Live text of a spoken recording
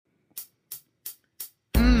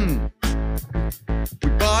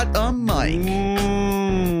bought a mic.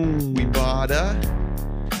 We bought a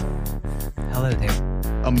Hello there.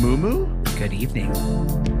 moo-moo. Good evening.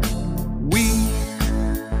 We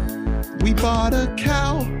bought a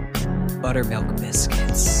cow. Buttermilk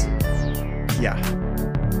biscuits. Yeah,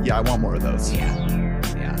 I want more of those. Yeah.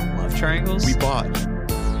 Love triangles. We bought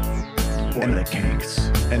Oily cakes.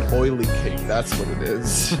 an oily cake. That's what it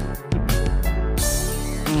is.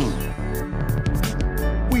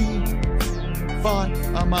 We bought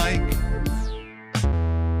a mic.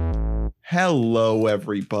 Hello,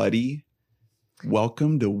 everybody.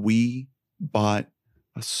 Welcome to We Bought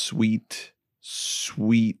a Sweet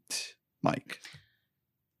Mic.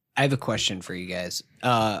 I have a question for you guys.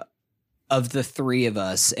 Of the three of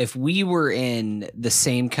us, if we were in the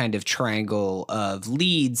same kind of triangle of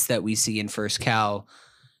leads that we see in First Cow,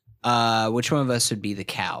 which one of us would be the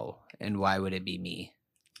cow, and why would it be me?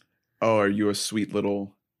 Oh, are you a sweet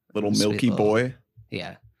little Sweet milky little- boy?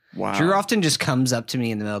 Yeah. Wow. Drew often just comes up to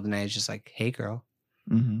me in the middle of the night, just like, "Hey, girl,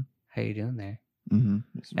 Mm-hmm. how you doing there?" Mm-hmm.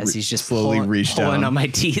 As he's just slowly reached pulling down on my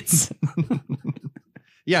teats.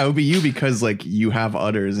 Yeah, it would be you because like you have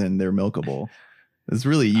udders and they're milkable. It's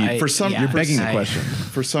really you. I- For some, yeah, You're begging the I- question.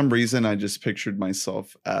 For some reason, I just pictured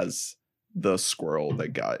myself as the squirrel that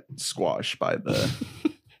got squashed by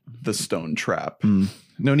the stone trap.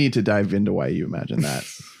 No need to dive into why you imagine that.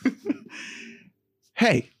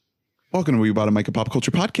 Hey, welcome to We Bought a Mic, a pop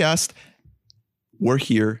culture podcast. We're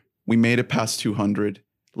here. We made it past 200.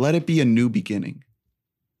 Let it be a new beginning.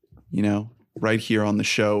 You know, right here on the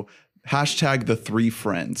show. Hashtag the three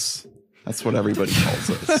friends. That's what everybody calls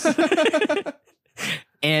us.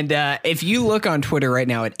 And if you look on Twitter right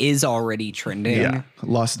now, it is already trending. Yeah.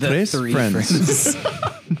 Lost The tres three friends.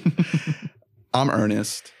 I'm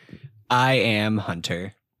Ernest. I am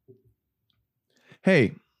Hunter.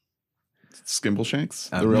 Hey, Skimbleshanks,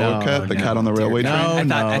 Oh, the railroad no, cat, the cat on the railway dear train.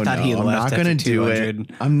 God. I thought he I'm left not gonna after do 200. it.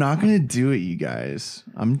 I'm not gonna do it, you guys.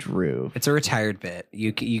 I'm Drew. It's a retired bit.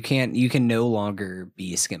 You can no longer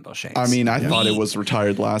be Skimbleshanks. I mean, I thought it We- was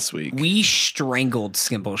retired last week. we strangled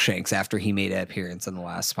Skimbleshanks after he made an appearance on the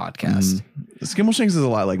last podcast. Skimbleshanks is a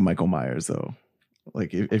lot like Michael Myers, though.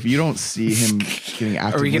 Like if you don't see him getting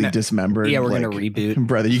actively gonna- dismembered, Yeah, we're like, gonna reboot.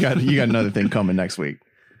 brother. You got another thing coming next week.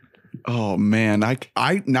 Oh man,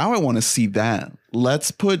 I now I want to see that. Let's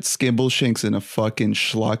put Skimbleshanks in a fucking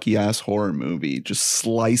schlocky ass horror movie, just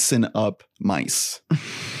slicing up mice.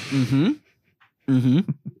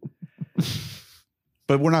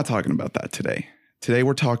 But we're not talking about that today. Today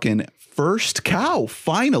we're talking First Cow.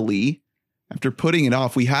 Finally, after putting it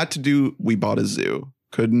off, we had to do We Bought a Zoo.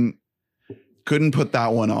 Couldn't put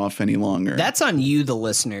that one off any longer. That's on you, the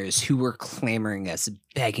listeners, who were clamoring us,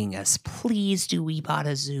 begging us, please do We Bought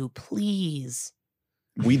a Zoo, please.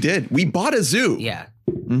 We did. We bought a zoo. Yeah.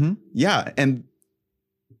 Mm-hmm. Yeah, and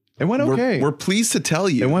It went okay. we're pleased to tell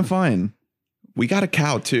you It went fine. we got a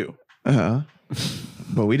cow too.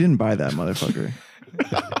 But we didn't buy that motherfucker.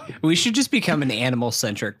 We should just become an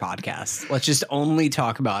animal-centric podcast. Let's just only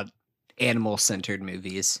talk about animal-centered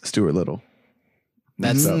movies. Stuart Little.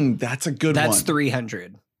 That's That's a good that's one.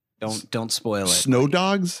 300. Don't spoil it. Snow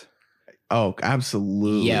dogs. Oh,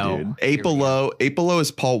 absolutely, Yo. dude. Apollo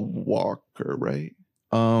is Paul Walker, right?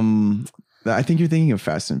 I think you're thinking of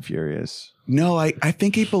Fast and Furious. No, I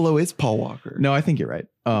think Apollo is Paul Walker. No, I think you're right.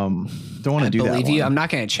 Don't want I to do that. believe you. one. I'm not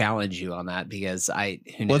going to challenge you on that because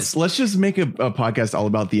who knows? Let's just make a podcast all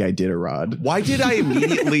about the Iditarod. Why did I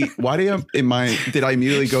immediately? Did I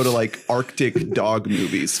immediately go to like Arctic dog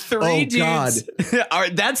movies? Three dudes.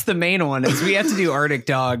 That's the main one. Is we have to do Arctic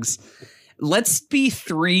dogs. Let's be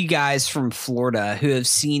three guys from Florida who have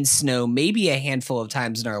seen snow maybe a handful of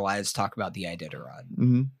times in our lives talk about the Iditarod.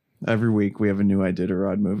 Mm-hmm. Every week we have a new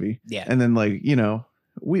Iditarod movie. Yeah. And then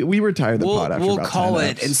we retire the pod after We'll about call 10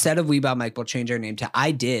 it eps. instead of We Bought Mike. We'll change our name to I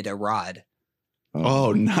Did a Rod.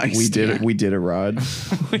 Oh, nice. We did Yeah. it. We did a rod.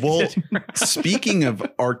 Well, speaking of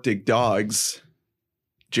Arctic dogs,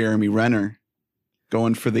 Jeremy Renner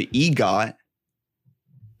going for the EGOT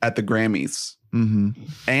at the Grammys Mm-hmm.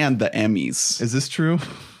 and the Emmys. Is this true?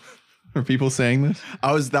 Are people saying this?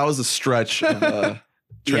 That was a stretch of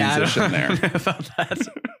transition I there. don't know about that.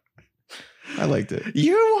 I liked it.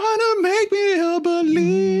 You wanna make me a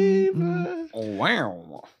believer?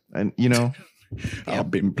 Wow. And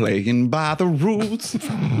I've been playing by the rules.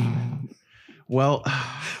 well,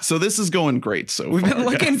 So this is going great. So We've far, been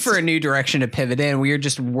looking guys. for a new direction to pivot in. We are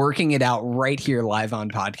just working it out right here live on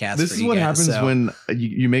podcast. this for is you what guys, happens so- when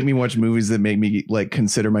you make me watch movies that make me like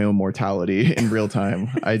consider my own mortality in real time.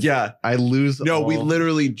 Yeah. I lose. No, we all-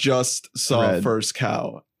 literally just saw Red. First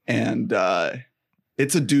Cow, and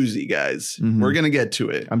It's a doozy, guys. Mhm. We're gonna get to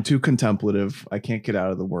it. I'm too contemplative. I can't get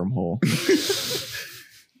out of the wormhole.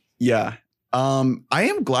 Yeah. I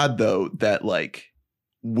am glad though that like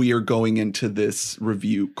we are going into this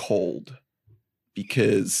review cold,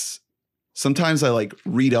 because sometimes I like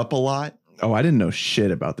read up a lot Oh, I didn't know shit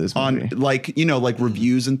about this movie. on like, you know, like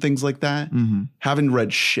reviews and things like that. Mhm. Haven't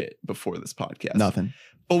read shit before this podcast. Nothing.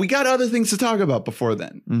 But we got other things to talk about before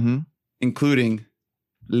then, Mm-hmm. including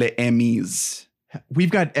Les Emmys. We've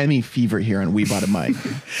got Emmy fever here on We Bought a Mic.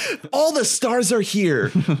 All the stars are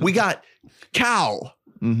here. We got Cal.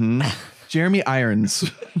 Mm-hmm. Jeremy Irons.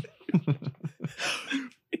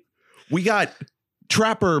 We got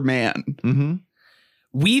Trapper Man. Mm-hmm.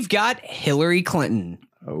 We've got Hillary Clinton.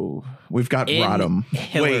 Oh, we've got in Rodham.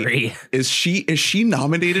 Hillary. Is she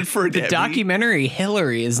nominated for an The Emmy? documentary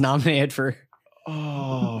Hillary is nominated for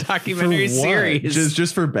Oh, documentary For what? series.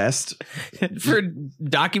 Just for best. For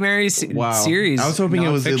documentary Wow. series. I was hoping it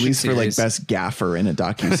was at nonfiction least for like series. best gaffer in a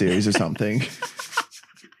docuseries or something.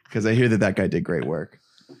 Because I hear that guy did great work.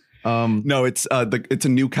 no, it's it's a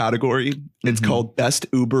new category. It's Mhm. called Best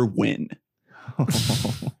Uber Win.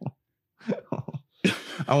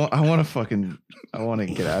 I want to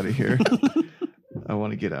get out of here. I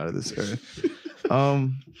want to get out of this earth.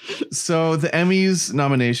 So the Emmys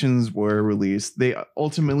nominations were released. They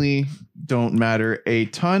ultimately don't matter a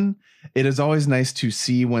ton. It is always nice to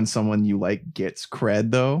see when someone you like gets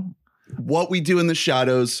cred, though. What We Do in the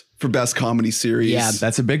Shadows for Best Comedy Series. Yeah,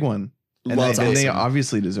 That's a big one. And, Love they it.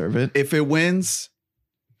 obviously deserve it. If it wins,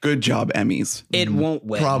 good job, Emmys. It won't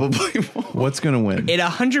win. Probably won't. What's going to win? It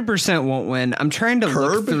 100% won't win. I'm trying to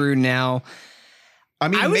Curb? look through now. I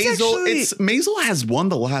mean, I was Maisel has won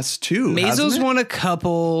the last two. Maisel's hasn't it? won a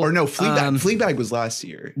couple. Or no, Fleabag. um, Fleabag was last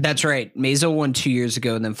year. That's right. Maisel won 2 years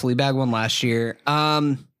ago, and then Fleabag won last year.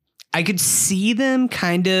 I could see them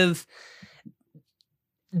kind of.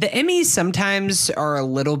 The Emmys sometimes are a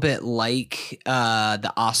little bit like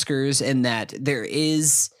the Oscars in that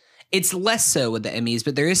it's less so with the Emmys,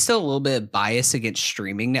 but there is still a little bit of bias against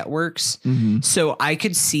streaming networks. Mhm. So I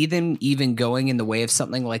could see them even going in the way of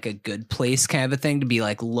something like a Good Place kind of a thing, to be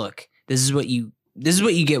like, look, this is what you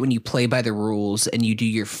get when you play by the rules and you do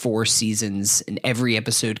your 4 seasons and every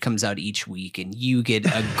episode comes out each week and you get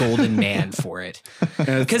a golden man for it. And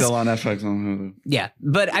it's 'Cause- still on FX on Hulu. Yeah.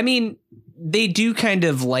 But I mean, they do kind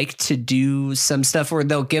of like to do some stuff where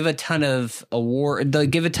they'll give a ton of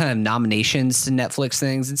nominations to Netflix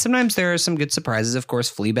things. And sometimes there are some good surprises. Of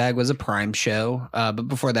course, Fleabag was a Prime show, but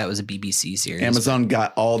before that was a BBC series. Amazon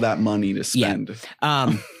got all that money to spend.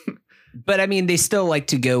 But I mean, they still like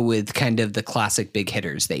to go with kind of the classic big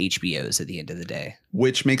hitters, the HBOs at the end of the day.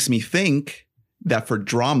 Which makes me think that for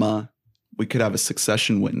drama, we could have a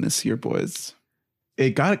Succession win this year, boys.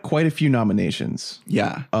 It got quite a few nominations.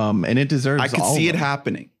 Yeah. And it deserves I could all see of it them.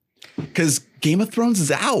 happening because Game of Thrones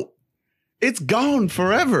is out. It's gone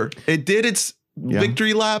forever. It did its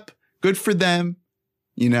victory lap. Good for them.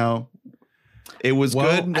 You know, it was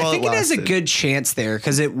good. I think it has a lasted. good chance there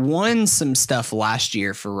because it won some stuff last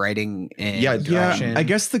year for writing and Yeah, direction. I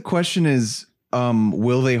guess the question is,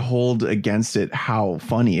 will they hold against it how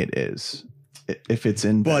funny it is if it's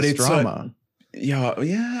in But best it's drama? Yeah.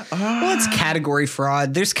 Well, it's category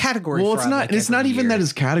fraud. There's category Well, fraud. it's not. like It's not every even year. that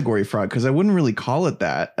it's category fraud, because I wouldn't really call it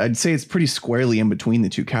that. I'd say it's pretty squarely in between the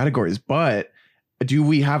two categories. But do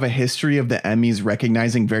we have a history of the Emmys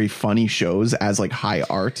recognizing very funny shows as like high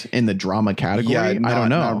art in the drama category? Yeah, I don't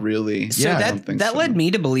know. Not really. So Yeah, I don't that think that so. led me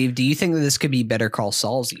to believe. Do you think that this could be Better Call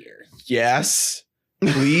Saul's year? Yes,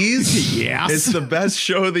 please. Yes. It's the best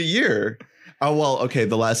show of the year. Oh well, okay.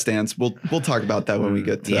 The Last Dance. We'll talk about that when we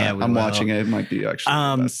get to Yeah, that. we I'm will. watching it. It might be actually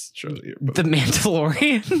the best show of the year. But The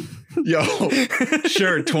Mandalorian? yo,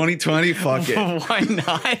 sure. 2020. Fuck it. Why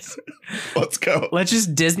not? Let's go. Let's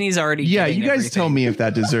just Disney's already. Yeah, getting you guys everything. tell me if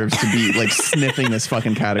that deserves to be like sniffing this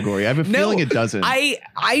fucking category. I have a No, feeling it doesn't.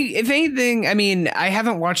 If anything, I mean, I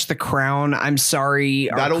haven't watched The Crown. I'm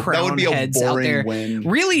sorry. That would be a heads out there. boring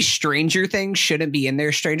win. Really, Stranger Things shouldn't be in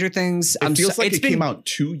there. Stranger Things. It feels like it came out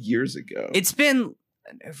 2 years ago. It's been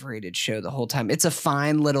an overrated show the whole time. It's a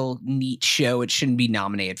fine little neat show. It shouldn't be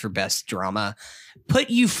nominated for best drama. Put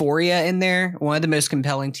Euphoria in there. One of the most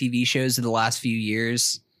compelling TV shows of the last few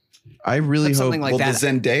years. I really Put hope. something like that. the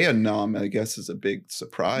Zendaya nom, I guess, is a big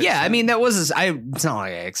surprise. Yeah, I mean that was it's not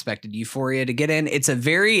like I expected Euphoria to get in. It's a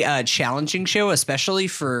very challenging show, especially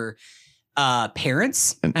for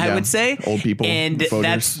parents, I would say. Old people, And voters.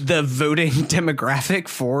 that's the voting demographic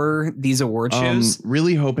for these award shows.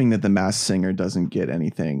 Really hoping that The Masked Singer doesn't get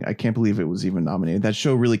anything. I can't believe it was even nominated. That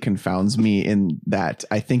show really confounds me in that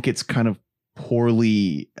I think it's kind of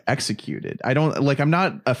poorly executed. I'm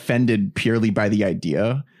not offended purely by the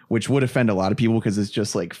idea, which would offend a lot of people because it's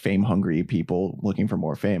just like fame hungry people looking for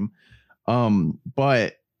more fame.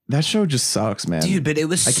 But that show just sucks, man. Dude, but it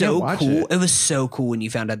was so cool. It was so cool when you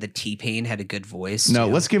found out that T-Pain had a good voice. No,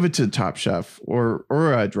 too. let's give it to Top Chef or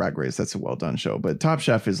Drag Race. That's a well done show. But Top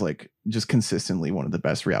Chef is like just consistently one of the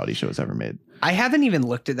best reality shows ever made. I haven't even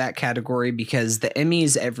looked at that category because the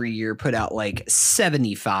Emmys every year put out like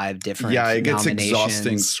 75 different it gets nominations.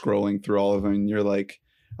 exhausting scrolling through all of them. And you're like,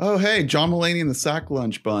 oh, hey, John Mulaney and the Sack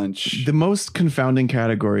Lunch Bunch. The most confounding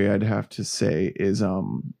category I'd have to say is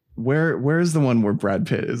where's the one where Brad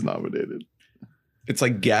Pitt is nominated? It's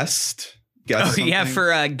like guest. Oh, yeah,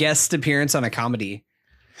 for a guest appearance on a comedy.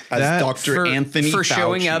 As Dr. Anthony for Fauci.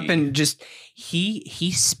 Showing up and just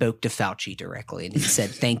he spoke to Fauci directly and he said,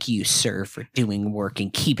 "Thank you, sir, for doing work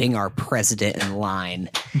and keeping our president in line."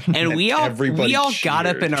 And we all got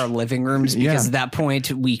up in our living rooms because at that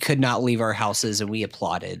point we could not leave our houses and we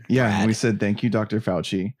applauded. Yeah, Brad. and we said, "Thank you, Dr.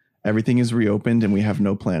 Fauci. Everything is reopened and we have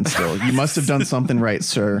no plans still. You must have done something right,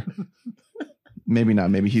 sir." Maybe not.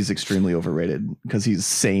 Maybe he's extremely overrated because he's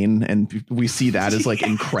sane, and we see that as like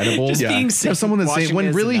incredible. Just being sane, someone that's sane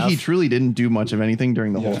when really enough. He truly didn't do much of anything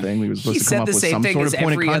during the whole thing. He was supposed to come up with some sort of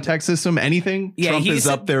point of contact system. Anything. Yeah, Trump is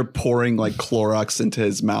up there pouring like Clorox into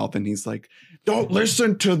his mouth, and he's like, "Don't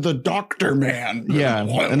listen to the doctor, man." Yeah,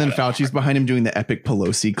 and then Fauci's behind him doing the epic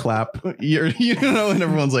Pelosi clap. And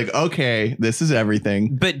everyone's like, "Okay, this is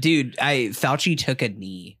everything." But dude, Fauci took a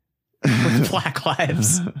knee with Black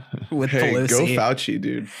Lives with Pelosi. Go Fauci,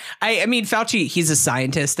 dude. I mean, Fauci, he's a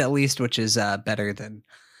scientist at least, which is better than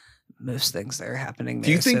most things that are happening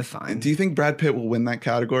there. Do you think Brad Pitt will win that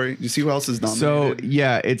category? Do you see who else is nominated? So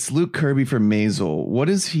yeah, it's Luke Kirby for Maisel. What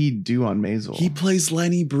does he do on Maisel? He plays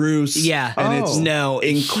Lenny Bruce. Yeah, and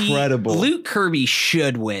it's incredible. Luke Kirby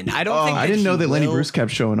should win. I don't think. I didn't know that Lenny Bruce kept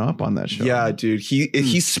showing up on that show. Yeah, dude,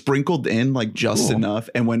 he's sprinkled in like just enough,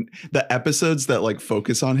 and when the episodes that like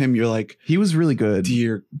focus on him, you're like, he was really good.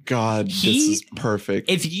 Dear God, this is perfect.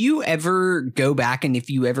 If you ever go back and if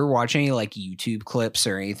you ever watch any like YouTube clips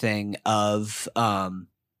or anything of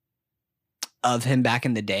him back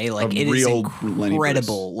in the day, like it is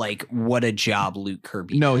incredible. Like what a job Luke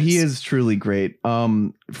Kirby. No, he is truly great.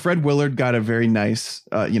 Fred Willard got a very nice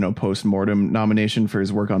post-mortem nomination for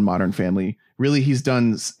his work on Modern Family. Really, he's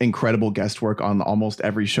done incredible guest work on almost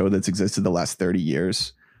every show that's existed the last 30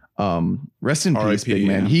 years. Rest in peace, big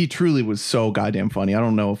man. He truly was so goddamn funny. I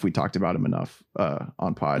don't know if we talked about him enough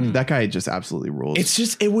on pod. That guy just absolutely rules.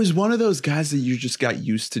 It was one of those guys that you just got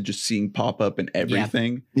used to just seeing pop up in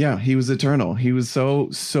everything. Yeah, he was eternal. He was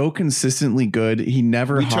so consistently good. He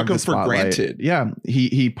never took him for granted. Yeah,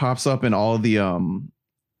 he pops up in all the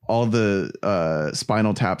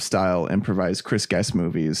Spinal Tap style improvised Chris Guest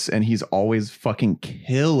movies, and he's always fucking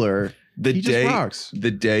killer. The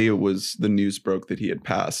day it was the news broke that he had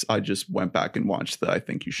passed, I just went back and watched the I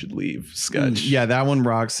Think You Should Leave sketch. Yeah, that one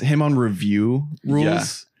rocks. Him on Review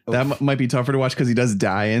rules. Yeah. That might be tougher to watch because he does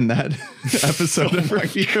die in that episode of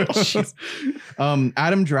Review.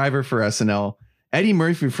 Adam Driver for SNL, Eddie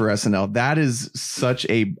Murphy for SNL. That is such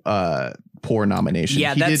a poor nomination.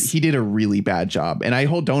 Yeah, he did a really bad job,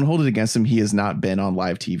 and don't hold it against him. He has not been on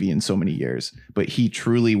live TV in so many years, but he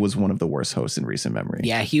truly was one of the worst hosts in recent memory.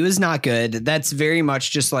 Yeah, he was not good. That's very much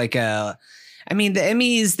just like the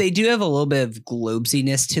Emmys, they do have a little bit of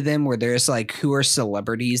globesiness to them where there's like, who are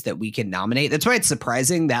celebrities that we can nominate? That's why it's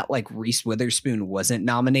surprising that like Reese Witherspoon wasn't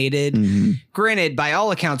nominated. Mm-hmm. Granted, by all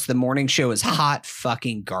accounts, the morning show is hot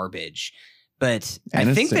fucking garbage. But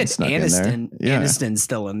I think that Aniston's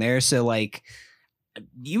still in there. So like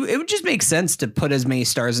it would just make sense to put as many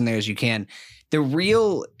stars in there as you can. The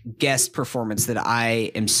real guest performance that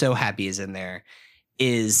I am so happy is in there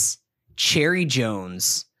is Cherry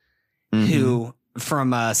Jones, who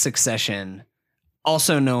from Succession,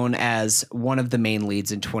 also known as one of the main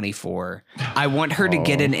leads in 24. I want her to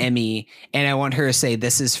get an Emmy, and I want her to say,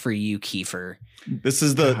 "This is for you, Kiefer." This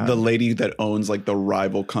is the lady that owns like the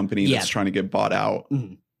rival company that's trying to get bought out.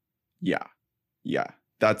 Mm-hmm. Yeah.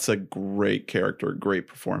 That's a great character, great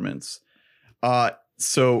performance.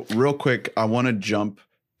 So real quick, I want to jump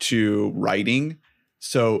to writing.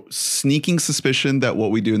 So Sneaking Suspicion that What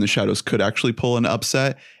We Do in the Shadows could actually pull an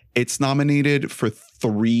upset. It's nominated for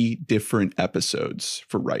 3 different episodes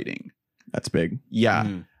for writing. That's big. Yeah.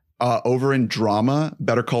 Mm. Over in drama,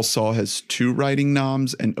 Better Call Saul has 2 writing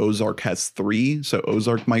noms and Ozark has 3. So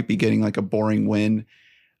Ozark might be getting like a boring win.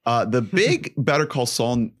 The big Better Call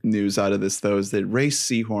Saul news out of this, though, is that Ray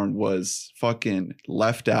Seahorn was fucking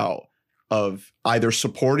left out of either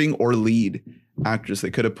supporting or lead actress.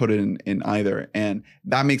 They could have put it in either. And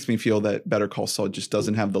that makes me feel that Better Call Saul just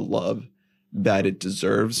doesn't have the love that it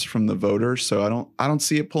deserves from the voters. So I don't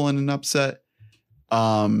see it pulling an upset.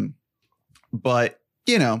 But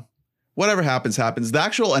you know, whatever happens. The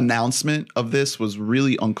actual announcement of this was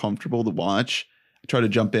really uncomfortable to watch. I tried to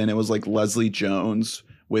jump in. It was like Leslie Jones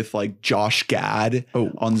with like Josh Gad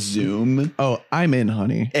on Zoom. Oh, I'm in,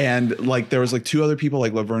 honey. And like there was like two other people,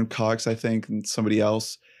 like Laverne Cox, I think, and somebody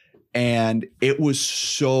else. And it was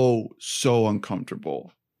so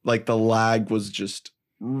uncomfortable. Like the lag was just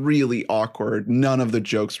really awkward. None of the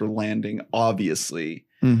jokes were landing, obviously.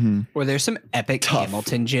 Mm-hmm. Were there some epic Tough.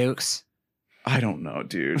 Hamilton jokes? I don't know,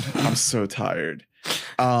 dude. I'm so tired.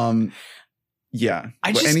 Yeah.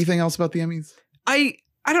 Anything else about the Emmys?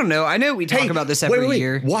 I don't know. I know we talk about this every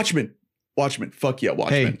year. Watchmen. Fuck yeah,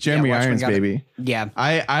 Watchmen. Hey, Jeremy Watchmen Irons, baby. Yeah.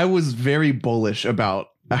 I was very bullish about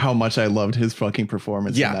how much I loved his fucking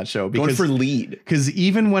performance in that show. Going for lead. Because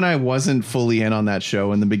even when I wasn't fully in on that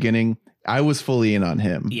show in the beginning, I was fully in on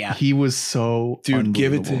him. Yeah. He was so dude,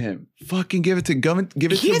 give it to him. Fucking give it to give it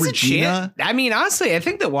He to has Regina. I mean, honestly, I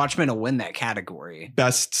think that Watchmen will win that category.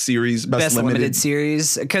 Best series, best limited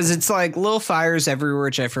series. Because it's like Little Fires Everywhere,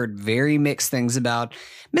 which I've heard very mixed things about.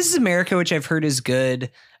 Mrs. America, which I've heard is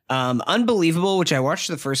good. Unbelievable, which I watched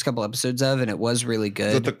the first couple episodes of, and it was really good.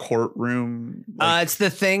 Is it the courtroom? It's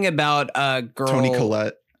the thing about a girl. Toni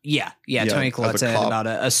Collette. Yeah, Toni Collette's as a cop. about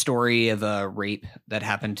a story of a rape that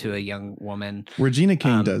happened to a young woman. Regina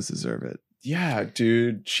King does deserve it. Yeah,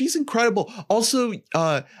 dude. She's incredible. Also,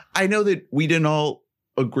 I know that we didn't all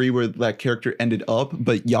agree where that character ended up,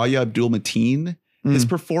 but Yahya Abdul-Mateen, his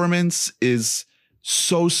performance is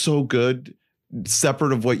so good,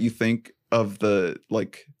 separate of what you think of the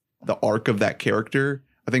arc of that character.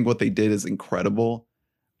 I think what they did is incredible.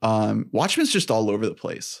 Watchmen's just all over the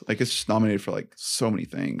place. Like it's just nominated for like so many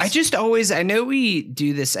things. I know we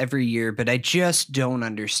do this every year, but I just don't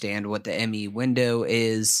understand what the Emmy window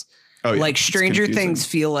is. Oh, yeah. Like Stranger It's Things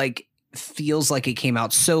feels like it came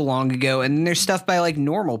out so long ago, and then there's stuff by like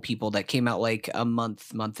normal people that came out like a month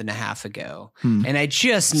and a half ago, and I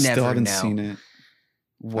just Still never haven't know seen it.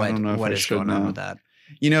 what is going on with that.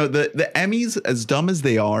 You know, the Emmys, as dumb as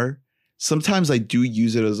they are, sometimes I do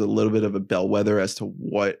use it as a little bit of a bellwether as to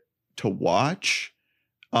what to watch.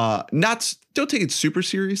 Don't take it super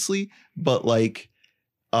seriously, but like,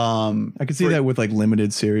 I could see that with like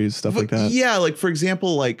limited series stuff like that. Yeah, like for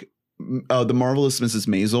example, like The Marvelous Mrs.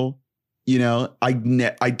 Maisel. You know, I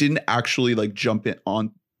didn't actually like jump in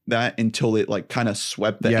on that until it like kind of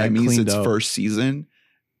swept the Emmys its first season.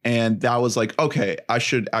 And that was like, okay, I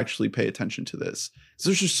should actually pay attention to this. So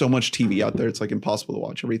there's just so much TV out there. It's like impossible to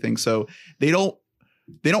watch everything. So they don't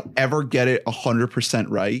ever get it 100%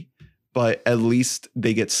 right, but at least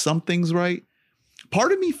they get some things right.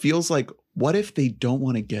 Part of me feels like, what if they don't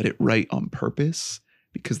want to get it right on purpose?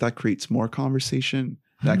 Because that creates more conversation.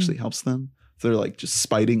 It actually helps them. So they're like just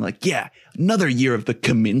spiting, like, yeah, another year of the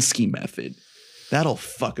Kaminsky method. That'll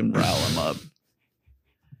fucking rile them up.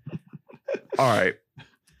 All right.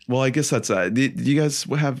 Well, I guess that's do you guys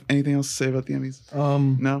have anything else to say about the Emmys?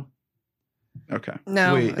 No? Okay.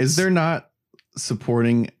 No. Wait, is there not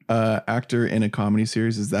supporting actor in a comedy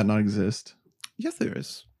series? Does that not exist? Yes, there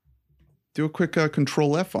is. Do a quick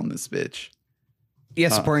control F on this bitch. Yeah,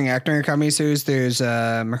 supporting actor in a comedy series. There's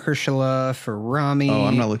Mahershala Farami. Oh,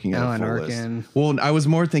 I'm not looking at Alan a full Arkin. list. Well, I was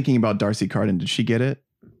more thinking about Darcy Carden. Did she get it?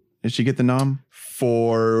 Did she get the nom?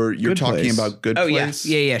 For you're Good talking Place. about Good Oh Place?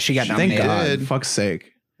 yeah. She got Thank nominated. God. Fuck's sake.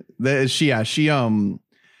 She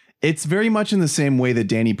it's very much in the same way that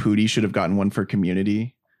Danny Pudi should have gotten one for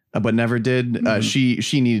Community, but never did.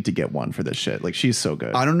 She needed to get one for this shit. Like she's so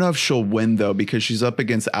good. I don't know if she'll win though, because she's up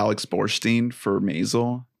against Alex Borstein for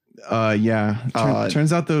Maisel. Yeah.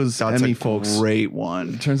 Turns out those That's Emmy a folks. great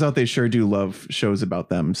one. Turns out they sure do love shows about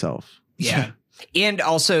themselves. Yeah. And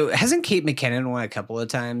also, hasn't Kate McKinnon won a couple of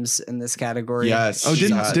times in this category? Yes. Oh, She's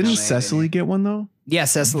didn't Cecily get one though? Yeah,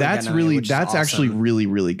 Cecily. That's got nominated, which is actually awesome. really,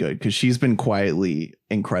 really good because she's been quietly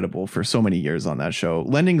incredible for so many years on that show,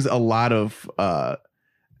 lending a lot of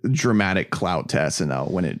dramatic clout to SNL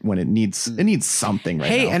when it needs something right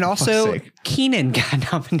now. Hey, and for also fuck's sake. Keenan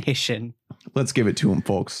got nomination. Let's give it to him,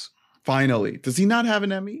 folks. Finally. Does he not have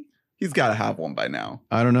an Emmy? He's got to have one by now.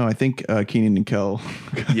 I don't know. I think Keenan and Kel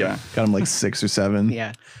Yeah. got him like 6 or 7.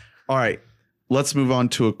 Yeah. All right. Let's move on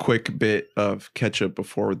to a quick bit of catch up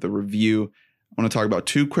before the review. I want to talk about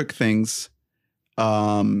 2 quick things.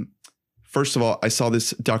 First of all, I saw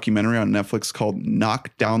this documentary on Netflix called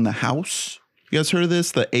Knock Down the House. You guys heard of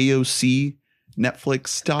this? The AOC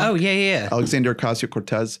Netflix doc? Oh, yeah. Alexandria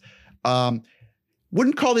Ocasio-Cortez.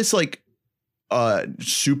 Wouldn't call this like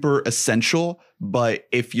super essential, but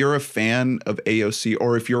if you're a fan of AOC,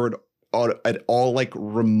 or if you're at all like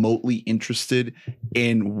remotely interested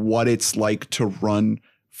in what it's like to run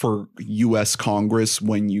for US Congress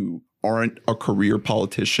when you aren't a career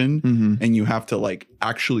politician and you have to like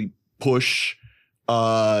actually push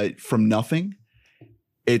from nothing,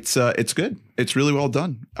 it's good. It's really well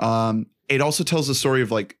done. It also tells the story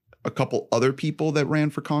of like a couple other people that ran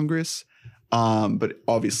for Congress. But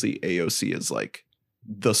obviously AOC is like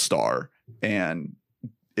the star, and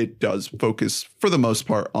it does focus for the most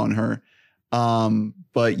part on her.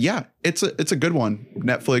 But yeah, it's a good one.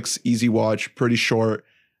 Netflix, easy watch, pretty short.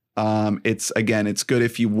 It's good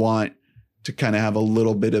if you want to kind of have a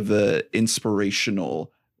little bit of a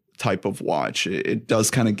inspirational type of watch. It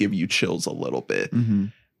does kind of give you chills a little bit.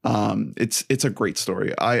 It's a great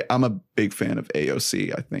story. I'm a big fan of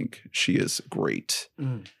AOC. I think she is great.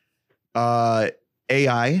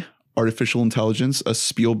 AI, artificial intelligence, a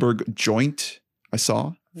Spielberg joint I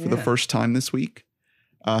saw for the first time this week.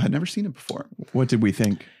 Had never seen it before. What did we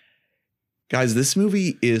think? Guys, this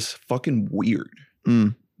movie is fucking weird.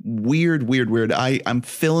 Weird. I'm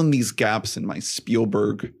filling these gaps in my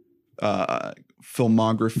Spielberg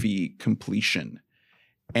filmography completion.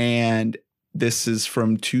 And this is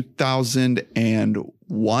from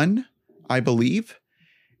 2001, I believe.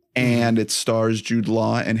 And it stars Jude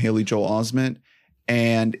Law and Haley Joel Osment.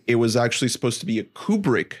 And it was actually supposed to be a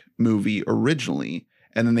Kubrick movie originally.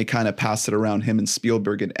 And then they kind of passed it around, him and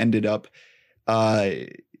Spielberg, and ended up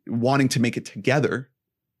wanting to make it together.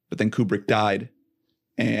 But then Kubrick died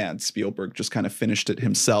and Spielberg just kind of finished it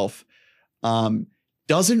himself.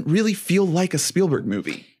 Doesn't really feel like a Spielberg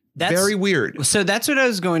movie. That's very weird. So that's what I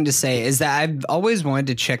was going to say, is that I've always wanted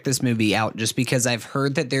to check this movie out just because I've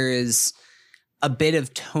heard that there is a bit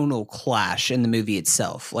of tonal clash in the movie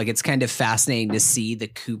itself. Like, it's kind of fascinating to see the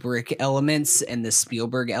Kubrick elements and the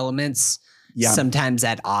Spielberg elements sometimes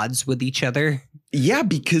at odds with each other. Yeah,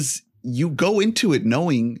 because you go into it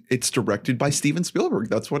knowing it's directed by Steven Spielberg.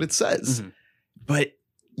 That's what it says. But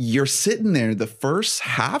you're sitting there the first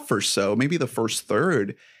half or so, maybe the first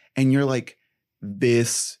third, and you're like,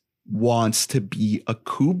 this wants to be a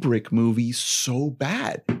Kubrick movie so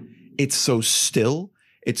bad. It's so still.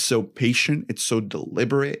 It's so patient. It's so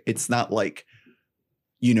deliberate. It's not like,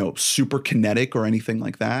 super kinetic or anything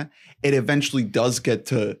like that. It eventually does get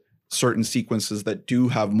to certain sequences that do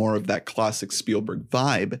have more of that classic Spielberg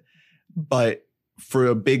vibe. But for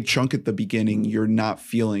a big chunk at the beginning, you're not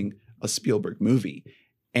feeling a Spielberg movie.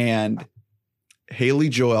 And Haley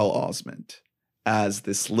Joel Osment as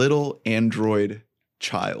this little android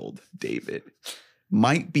child, David,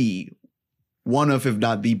 might be one of, if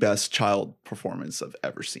not the best child performance I've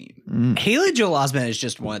ever seen. Haley Joel Osment is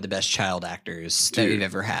just one of the best child actors that we've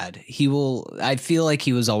ever had. I feel like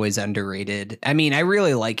he was always underrated. I mean, I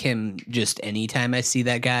really like him just anytime I see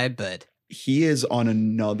that guy, but he is on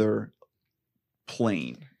another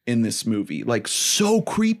plane in this movie. Like, so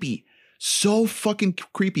creepy, so fucking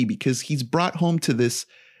creepy, because he's brought home to this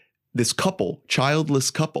couple,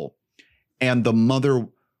 childless couple, and the mother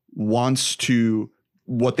wants to,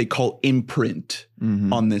 what they call, imprint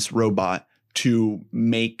on this robot to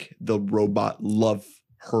make the robot love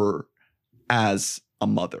her as a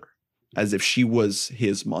mother, as if she was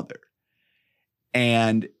his mother.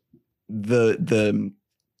 And the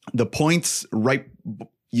points right,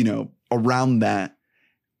 around that,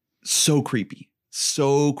 so creepy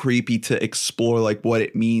to explore, like, what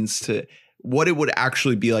it means to, what it would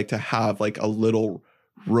actually be like to have like a little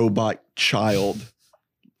robot child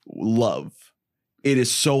love. It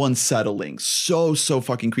is so unsettling, so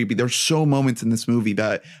fucking creepy. There's so moments in this movie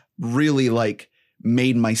that really like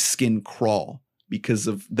made my skin crawl because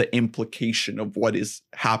of the implication of what is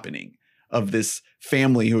happening, of this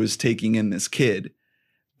family who is taking in this kid,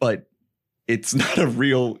 but it's not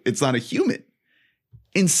a human.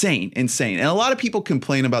 Insane. And a lot of people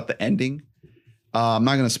complain about the ending. I'm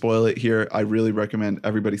not going to spoil it here. I really recommend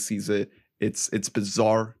everybody sees it. It's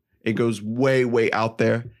bizarre. It goes way out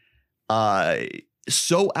there.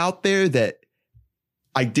 So out there that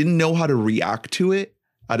I didn't know how to react to it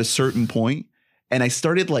at a certain point. And I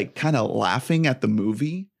started like kind of laughing at the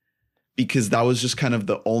movie because that was just kind of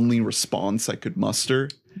the only response I could muster.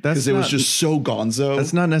 Because it was just so gonzo.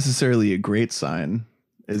 That's not necessarily a great sign,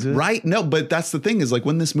 is it? Right? No, but that's the thing, is like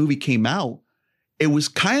when this movie came out, it was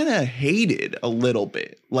kind of hated a little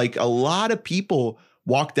bit. Like, a lot of people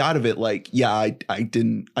walked out of it like, yeah, I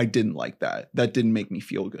didn't like that. That didn't make me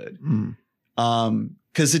feel good.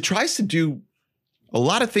 Because it tries to do a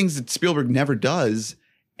lot of things that Spielberg never does,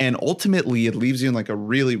 and ultimately it leaves you in like a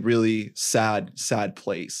really sad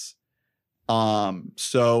place.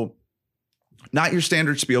 So Not your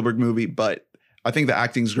standard Spielberg movie, but I think the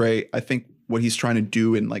acting's great. I think what he's trying to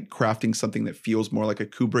do in like crafting something that feels more like a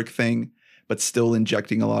Kubrick thing, but still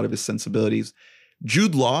injecting a lot of his sensibilities.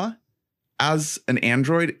 Jude Law as an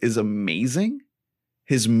android is amazing.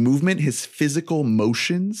 His movement, his physical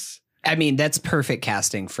motions. I mean, that's perfect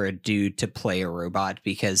casting for a dude to play a robot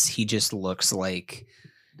because he just looks like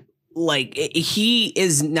he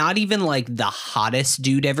is not even like the hottest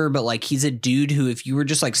dude ever, but like he's a dude who, if you were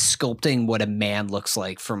just like sculpting what a man looks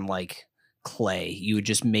like from like clay, you would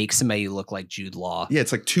just make somebody look like Jude Law. Yeah,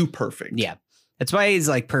 it's like too perfect. Yeah. That's why he's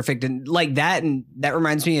like perfect and like that. And that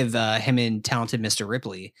reminds me of him in Talented Mr.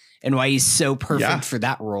 Ripley and why he's so perfect for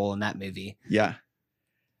that role in that movie. Yeah.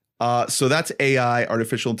 So that's AI,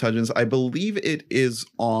 artificial intelligence. I believe it is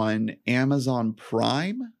on Amazon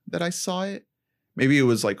Prime that I saw it. Maybe it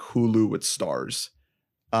was like Hulu with stars.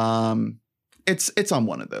 It's on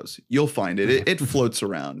one of those. You'll find it. It floats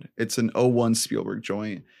around. It's an 01 Spielberg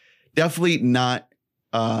joint. Definitely not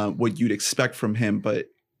what you'd expect from him, but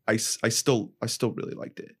I still really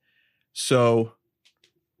liked it. So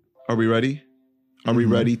are we ready? Are we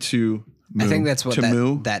ready to I think that's what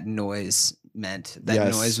moo? that noise meant.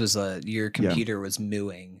 That noise was your computer was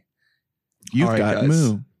mooing. You've All right, got guys.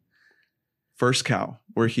 moo. First Cow.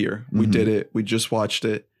 We're here. We did it. We just watched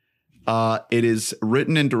it. It is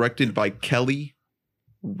written and directed by Kelly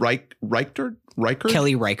Reichardt.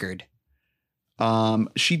 Kelly Reichardt.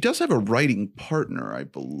 She does have a writing partner, I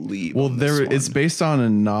believe. Well, on this it's one. based on a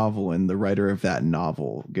novel, and the writer of that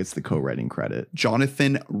novel gets the co-writing credit.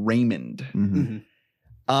 Jonathan Raymond. Mhm.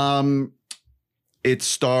 Mm-hmm. It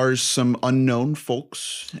stars some unknown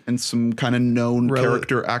folks and some kind of known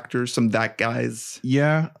character actors, some that guys.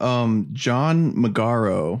 Yeah. John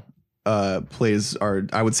Magaro plays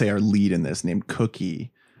I would say our lead in this, named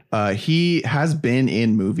Cookie. He has been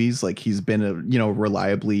in movies, like he's been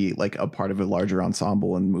reliably like a part of a larger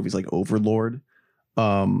ensemble in movies like Overlord.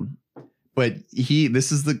 But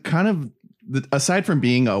this is the kind of aside from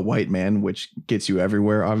being a white man, which gets you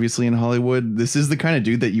everywhere, obviously in Hollywood, this is the kind of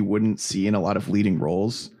dude that you wouldn't see in a lot of leading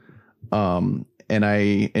roles. And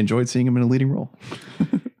I enjoyed seeing him in a leading role.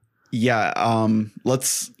 Yeah.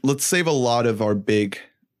 Let's save a lot of our big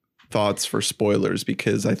thoughts for spoilers,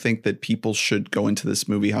 because I think that people should go into this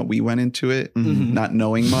movie how we went into it, not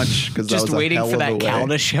knowing much, because just waiting for that cow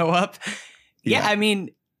to show up. Yeah, I mean,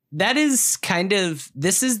 that is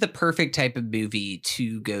this is the perfect type of movie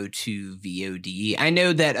to go to VOD. I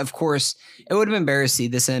know that, of course, it would have been better to see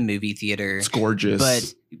this in a movie theater. It's gorgeous.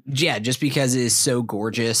 But yeah, just because it is so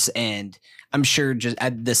gorgeous, and I'm sure just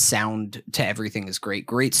the sound to everything is great.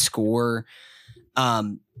 Great score.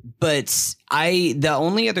 But the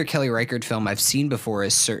only other Kelly Reichardt film I've seen before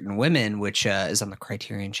is Certain Women, which is on the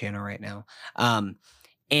Criterion Channel right now.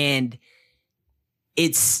 And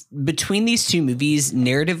it's between these two movies,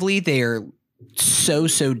 narratively, they are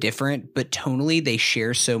so different, but tonally they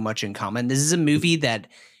share so much in common. This is a movie that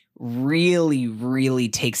really, really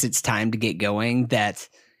takes its time to get going, that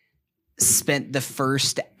spent the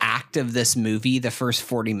first act of this movie, the first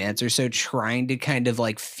 40 minutes or so, trying to kind of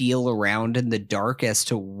like feel around in the dark as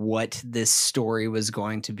to what this story was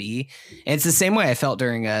going to be. And it's the same way I felt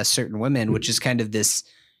during Certain Women, which is kind of this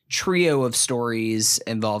trio of stories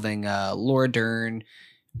involving Laura Dern,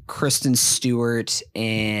 Kristen Stewart,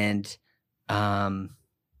 and IMDb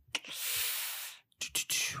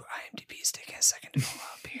is taking a second to pull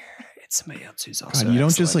up here. It's somebody else who's also God, you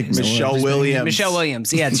don't just like Michelle Williams. Michelle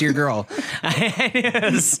Williams. Yeah, it's your girl.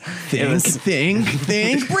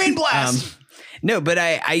 Think, brain blast. No, but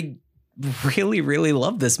I really, really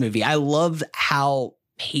love this movie. I love how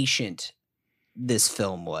patient this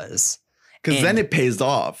film was. Because then it pays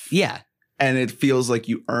off. Yeah. And it feels like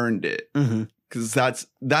you earned it. Mm-hmm. Because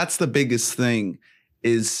that's the biggest thing,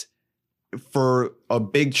 is for a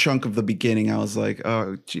big chunk of the beginning, I was like,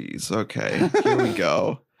 oh, geez, okay, here we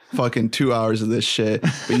go. Fucking 2 hours of this shit.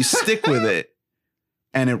 But you stick with it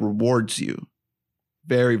and it rewards you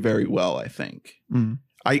very, very well, I think. Mm.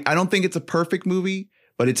 I don't think it's a perfect movie,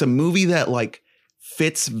 but it's a movie that like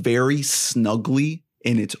fits very snugly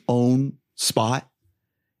in its own spot.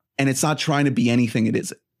 And it's not trying to be anything it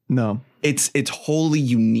isn't. No. It's wholly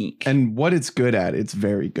unique. And what it's good at, it's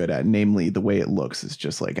very good at. Namely, the way it looks is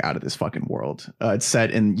just like out of this fucking world. It's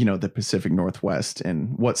set in, the Pacific Northwest.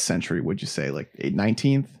 And what century would you say? Like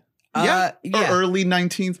 19th? Yeah. Or early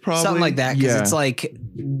 19th, probably. Something like that. Because Yeah. it's like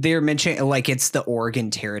they're mentioning like it's the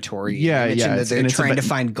Oregon Territory. Yeah, They mention yeah, that they're trying to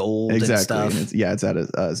find gold and Exactly. stuff. And it's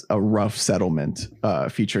at a rough settlement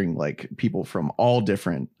featuring like people from all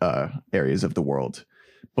different areas of the world.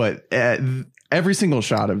 But every single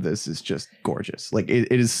shot of this is just gorgeous. Like it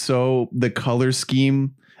is so, the color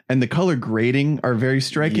scheme and the color grading are very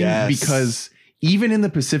striking because even in the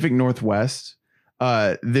Pacific Northwest,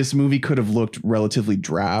 this movie could have looked relatively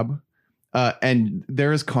drab. And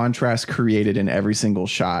there is contrast created in every single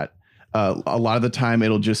shot. A lot of the time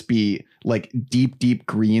it'll just be like deep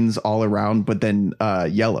greens all around, but then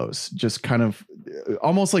yellows just kind of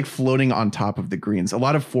almost like floating on top of the greens. A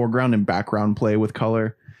lot of foreground and background play with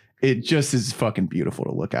color. It just is fucking beautiful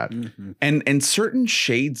to look at. Mm-hmm. And certain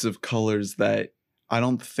shades of colors that I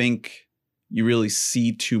don't think you really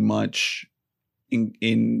see too much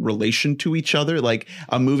in relation to each other. Like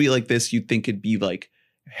a movie like this, you'd think it'd be like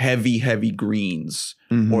heavy greens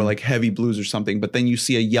or like heavy blues or something. But then you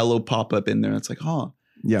see a yellow pop up in there. And it's like,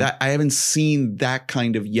 that I haven't seen that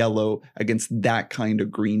kind of yellow against that kind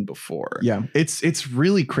of green before. Yeah, it's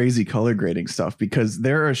really crazy color grading stuff because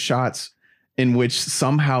there are shots in which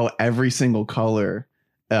somehow every single color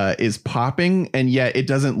is popping, and yet it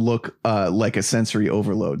doesn't look like a sensory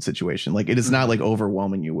overload situation. Like it is not like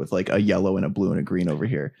overwhelming you with like a yellow and a blue and a green over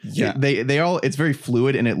here. Yeah, they all, it's very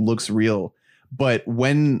fluid and it looks real. But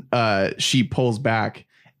when she pulls back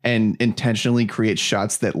and intentionally creates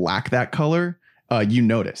shots that lack that color, you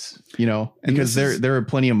notice, because there are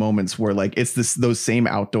plenty of moments where like it's those same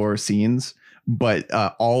outdoor scenes, but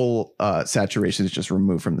all saturation is just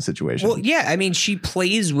removed from the situation. Well, yeah, I mean, she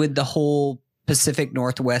plays with the whole Pacific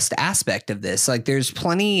Northwest aspect of this. Like there's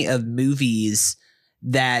plenty of movies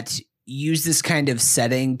that use this kind of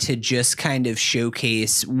setting to just kind of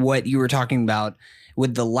showcase what you were talking about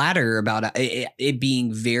with the latter about it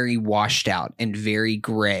being very washed out and very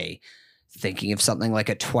gray. Thinking of something like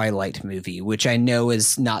a Twilight movie, which I know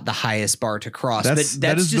is not the highest bar to cross. That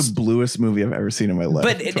is just the bluest movie I've ever seen in my life.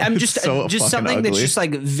 But I'm just something ugly. that's just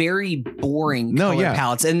like very boring color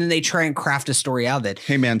palettes, and then they try and craft a story out of it.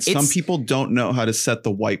 Hey man, some people don't know how to set the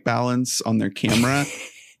white balance on their camera,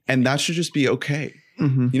 and that should just be okay.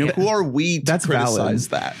 Mm-hmm. Who are we to criticize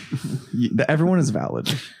that? Everyone is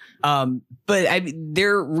valid. But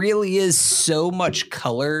there really is so much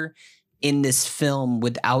color in this film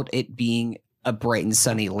without it being a bright and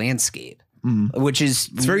sunny landscape, which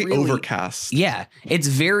is it's very overcast. Yeah, it's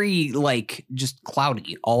very like just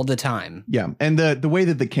cloudy all the time. Yeah, and the way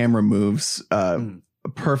that the camera moves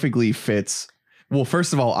perfectly fits. Well,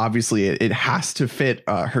 first of all, obviously it has to fit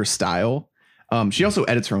her style. She also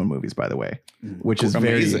edits her own movies, by the way, which is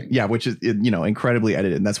amazing. which is incredibly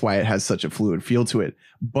edited, and that's why it has such a fluid feel to it.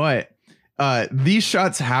 But these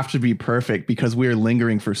shots have to be perfect because we are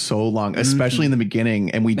lingering for so long, especially in the beginning,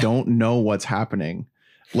 and we don't know what's happening.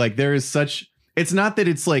 Like there is it's not that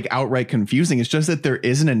it's like outright confusing. It's just that there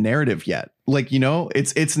isn't a narrative yet. Like,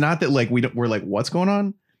 it's not that like we're like, what's going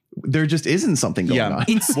on? There just isn't something going on.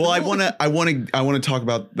 Well, I want to talk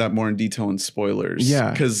about that more in detail in spoilers. Yeah,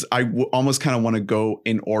 because I almost kind of want to go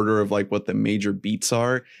in order of like what the major beats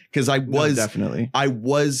are. Because I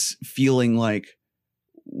was feeling like,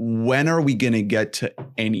 when are we going to get to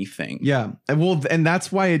anything? Yeah. Well, and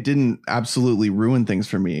that's why it didn't absolutely ruin things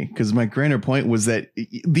for me. Because my grander point was that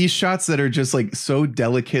these shots that are just like so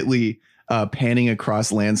delicately panning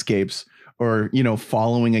across landscapes or,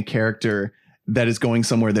 following a character that is going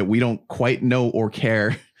somewhere that we don't quite know or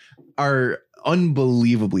care are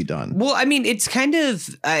unbelievably done. Well, I mean, it's kind of,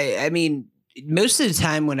 I mean, most of the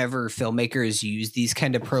time whenever filmmakers use these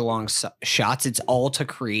kind of prolonged shots, it's all to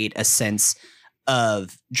create a sense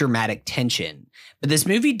of dramatic tension. But this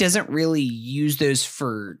movie doesn't really use those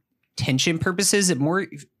for tension purposes. It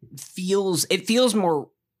feels more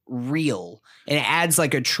real, and it adds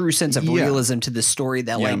like a true sense of realism to the story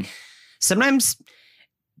that like sometimes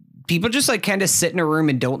people just like kind of sit in a room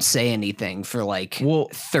and don't say anything for like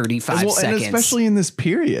 35 seconds. And especially in this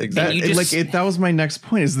period. That was my next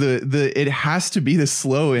point is it has to be this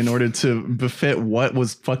slow in order to befit what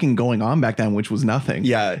was fucking going on back then, which was nothing.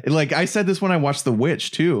 Yeah. Like I said this when I watched The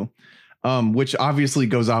Witch too, which obviously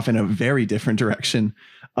goes off in a very different direction.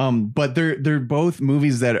 But they're both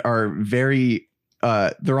movies that are very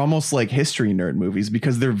they're almost like history nerd movies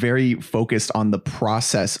because they're very focused on the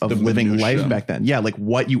process of living life back then. Yeah, like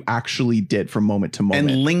what you actually did from moment to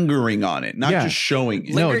moment. And lingering on it, not just showing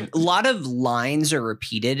it. A lot of lines are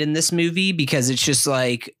repeated in this movie because it's just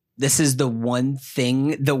like, this is the one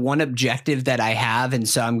thing, the one objective that I have. And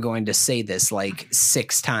so I'm going to say this like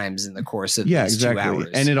 6 times in the course of these 2 hours.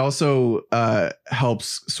 And it also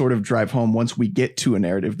helps sort of drive home once we get to a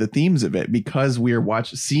narrative, the themes of it, because we are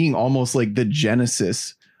seeing almost like the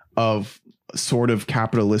genesis of sort of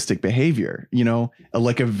capitalistic behavior,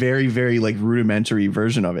 like a very, very like rudimentary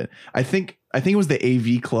version of it. I think it was the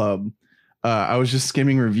AV Club I was just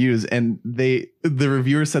skimming reviews, and the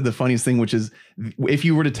reviewer said the funniest thing, which is, if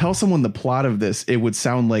you were to tell someone the plot of this, it would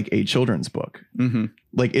sound like a children's book. Mm-hmm.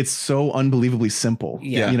 Like, it's so unbelievably simple,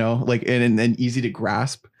 Yeah. you know, like, and easy to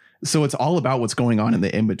grasp. So it's all about what's going on in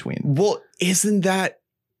the in between. Well, isn't that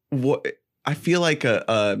what I feel like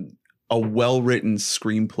a well-written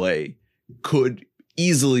screenplay could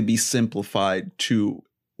easily be simplified to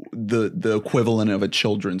the equivalent of a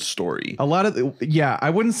children's story. A lot of I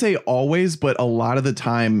wouldn't say always, but a lot of the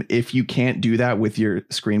time, if you can't do that with your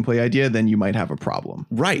screenplay idea, then you might have a problem,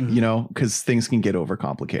 Right. you know, because things can get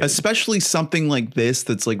overcomplicated. Especially something like this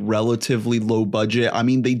that's like relatively low budget. I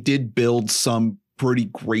mean, they did build some pretty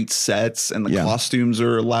great sets, and the costumes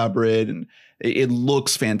are elaborate, and it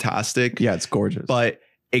looks fantastic. Yeah, it's gorgeous. But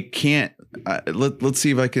it can't. Let's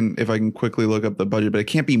see if I can quickly look up the budget, but it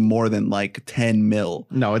can't be more than like 10 mil.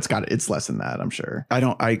 No, it's less than that, I'm sure.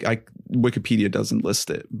 I Wikipedia doesn't list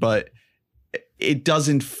it, but it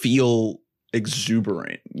doesn't feel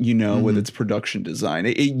exuberant, you know, with its production design.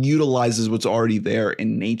 It utilizes what's already there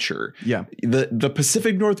in nature. Yeah. The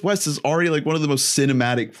Pacific Northwest is already like one of the most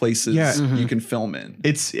cinematic places you can film in.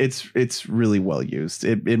 It's really well used.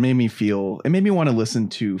 It made me want to listen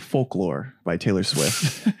to Folklore by Taylor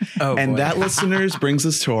Swift. And that, listeners, brings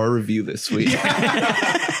us to our review this week.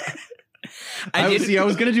 I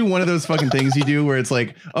was gonna do one of those fucking things you do where it's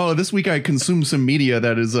like, oh, this week I consumed some media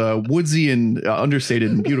that is woodsy and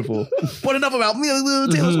understated and beautiful. But enough about me,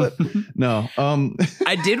 Taylor Swift. No,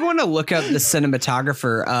 I did want to look up the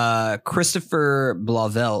cinematographer, Christopher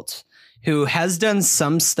Blauvelt, who has done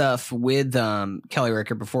some stuff with Kelly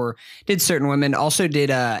Riker before. Did Certain Women, also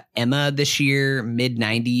did Emma this year,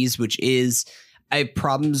 mid-90s, which is, I have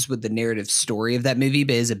problems with the narrative story of that movie,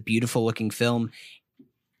 but is a beautiful looking film.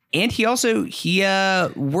 And he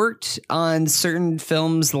worked on certain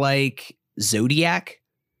films like Zodiac.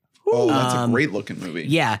 Oh, that's a great looking movie.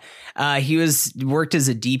 Yeah. He worked as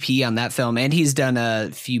a DP on that film, and he's done a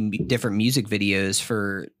few different music videos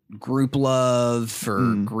for Group Love,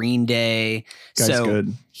 for Green Day. Guy's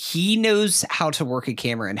good. He knows how to work a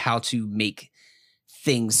camera and how to make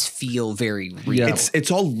things feel very real. Yeah.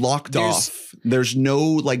 It's all locked off. There's no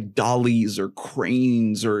like dollies or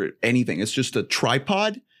cranes or anything. It's just a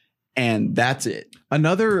tripod, and that's it.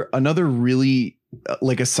 Another really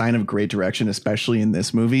like a sign of great direction, especially in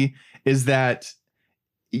this movie, is that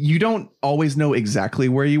you don't always know exactly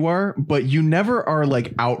where you are, but you never are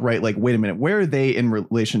like outright like, wait a minute, where are they in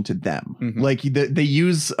relation to them? Like they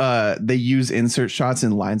use insert shots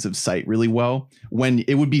and lines of sight really well, when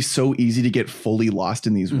it would be so easy to get fully lost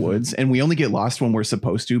in these woods. And we only get lost when we're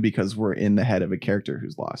supposed to, because we're in the head of a character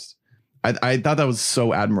who's lost. I thought that was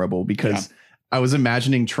so admirable, because I was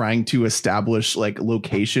imagining trying to establish like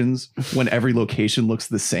locations when every location looks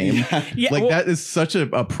the same. That is such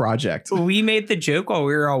a project. We made the joke while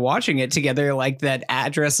we were all watching it together, like that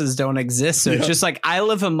addresses don't exist. So it's just like, I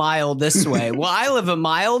live a mile this way. Well, I live a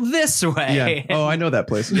mile this way. Yeah. Oh, I know that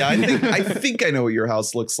place. Yeah, I think I know what your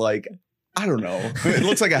house looks like. I don't know. It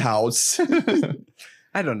looks like a house.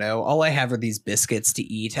 I don't know. All I have are these biscuits to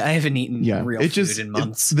eat. I haven't eaten real food in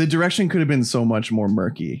months. The direction could have been so much more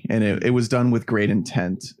murky, and it was done with great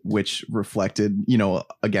intent, which reflected, you know,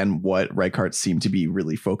 again, what Reichardt seemed to be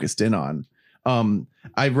really focused in on.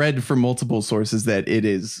 I read from multiple sources that it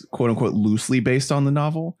is quote unquote loosely based on the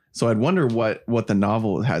novel. So I'd wonder what the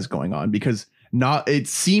novel has going on, because it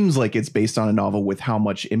seems like it's based on a novel with how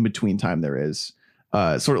much in between time there is.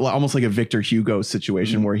 Sort of almost like a Victor Hugo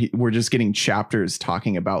situation where we're just getting chapters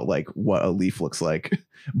talking about like what a leaf looks like,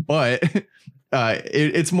 but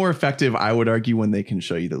it's more effective, I would argue, when they can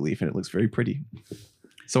show you the leaf and it looks very pretty.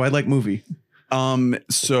 So I like movie.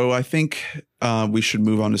 So I think we should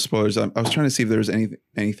move on to spoilers. I was trying to see if there was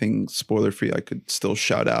anything spoiler free I could still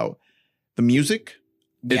shout out. The music,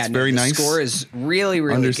 it's very nice. The score is really,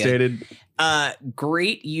 really understated. Good.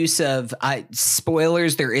 Great use of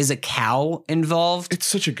spoilers. There is a cow involved. It's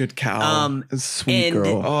such a good cow. Sweet and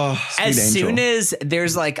girl. Oh, sweet as angel. soon as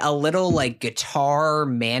there's like a little like guitar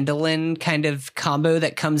mandolin kind of combo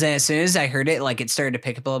that comes in, as soon as I heard it, like it started to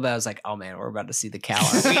pick up a little bit. I was like, oh man, we're about to see the cow.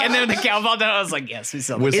 And then the cow popped out. I was like, yes, we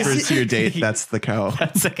saw the Whispers to your date. That's the cow.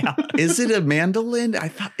 That's the cow. Is it a mandolin? I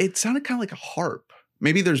thought it sounded kind of like a harp.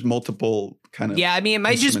 Maybe there's multiple kind of. Yeah, I mean, it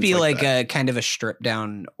might just be instruments like a kind of a stripped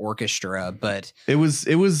down orchestra, but It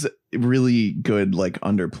was really good, like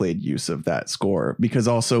underplayed use of that score, because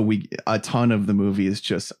also a ton of the movie is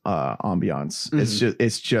just ambiance.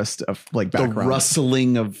 It's just a like the background.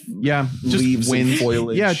 rustling of just leaves and wind.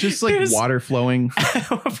 foliage. Yeah, just like There's- water flowing.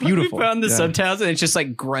 Beautiful. We found the Yeah. subtitles and it's just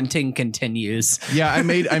like grunting continues. Yeah, I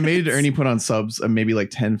made Ernie put on subs maybe like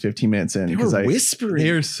 10, 15 minutes in, They because were whispering.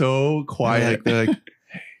 they're so quiet. They're like,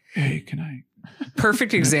 hey, can I?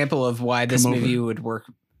 Perfect example of why this Come movie over. would work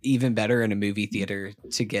even better in a movie theater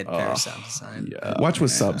to get better sound design. Yeah, Watch with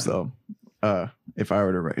man. subs though. If I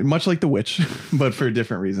were to write, much like The Witch, but for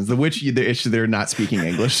different reasons. The Witch, they're not speaking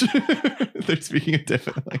English. They're speaking a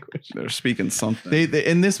different language. They're speaking something. They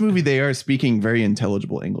in this movie they are speaking very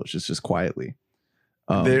intelligible English. It's just quietly.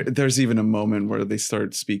 There's even a moment where they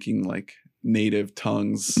start speaking like native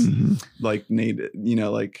tongues, Mhm. like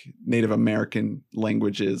Native American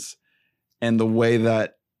languages, and the way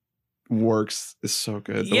that works is so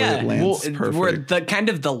good. The way Yeah, it lands Where perfect. the kind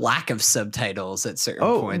of the lack of subtitles at certain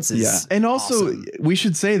points is yeah. And also, awesome. we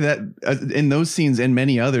should say that in those scenes and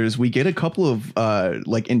many others, we get a couple of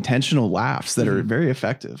like intentional laughs that are very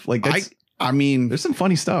effective. Like I mean, there's some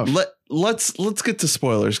funny stuff. let's get to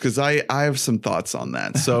spoilers because I have some thoughts on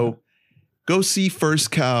that. So go see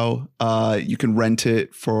First Cow. You can rent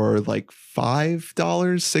it for like $5,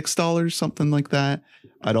 $6, something like that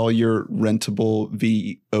at all your rentable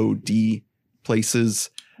VOD places.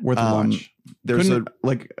 Worth a watch. There's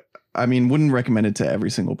Wouldn't recommend it to every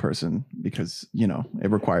single person because it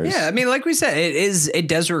requires. Yeah, I mean, like we said, it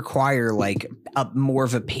does require like a more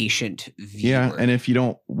of a patient viewer. Yeah, and if you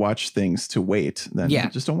don't watch things to wait, then Yeah.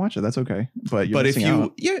 just don't watch it. That's okay. But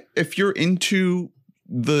if you're into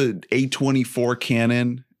the A24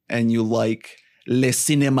 canon and you like Le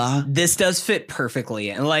Cinema, This does fit perfectly.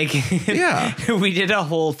 And like, Yeah. we did a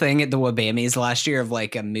whole thing at the Wabamies last year of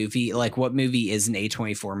like a movie, like what movie is an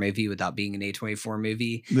A24 movie without being an A24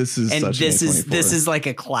 movie. this is And such this an is A24. this is like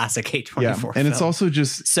a classic A24 yeah, film. and it's also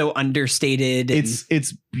just so understated.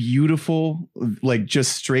 it's beautiful, like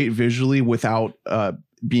just straight visually without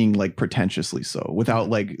being like pretentiously so, without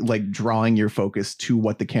like drawing your focus to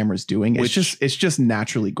what the camera's doing. Which- It's just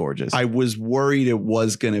naturally gorgeous. I was worried it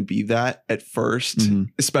was going to be that at first, Mhm.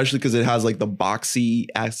 especially because it has like the boxy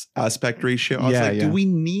aspect ratio. I was Yeah, like, yeah. do we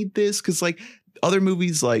need this? Because like other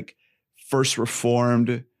movies like First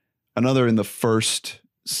Reformed, another in the first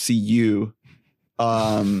CU,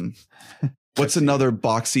 what's another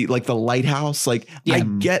boxy, like The Lighthouse? Like I Yeah.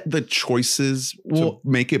 get the choices Well- to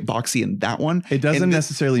make it boxy in that one. It doesn't And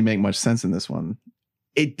necessarily make much sense in this one.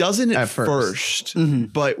 It doesn't at At first. first.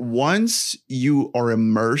 Mhm. But once you are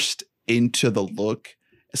immersed into the look,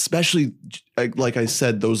 especially like I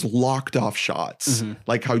said, those locked off shots, Mhm.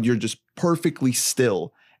 like how you're just perfectly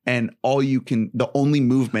still and the only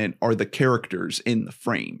movement are the characters in the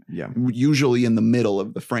frame, Yeah. usually in the middle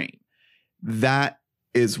of the frame. That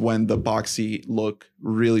is when the boxy look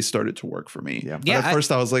really started to work for me. Yeah. But Yeah, at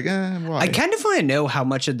first I was like, why? I kind of want to know how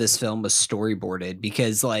much of this film was storyboarded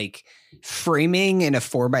because like framing in a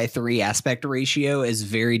 4:3 aspect ratio is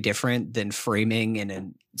very different than framing in a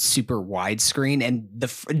super wide screen, and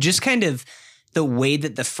just kind of the way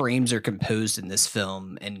that the frames are composed in this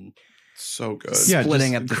film and so good. Yeah,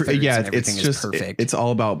 splitting just up the thirds and everything is perfect. It's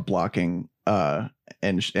all about blocking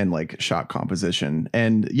and like shot composition.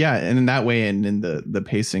 And yeah, and in that way and in the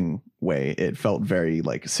pacing way, it felt very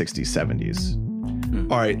like 60s, 70s.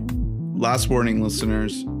 All right. Last warning,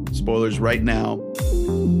 listeners. Spoilers right now.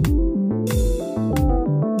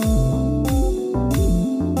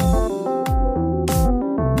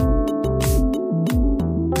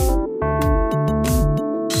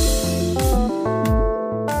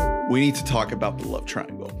 We need to talk about the love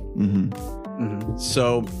triangle. Mm-hmm. Mhm.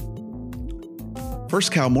 So,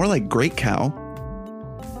 First Cow, more like Great Cow.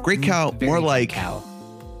 Great Cow, Very more good like cow.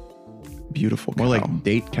 Beautiful Cow. More like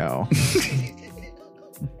Date Cow.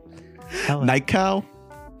 Night Cow.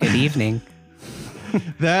 Good evening.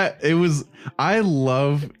 I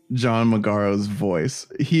love John Magaro's voice.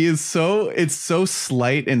 It's so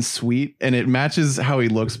slight and sweet, and it matches how he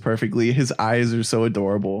looks perfectly. His eyes are so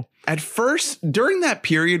adorable. At first, during that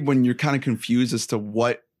period when you're kind of confused as to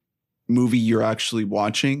what movie you're actually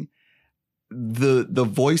watching, the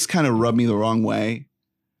voice kind of rubbed me the wrong way.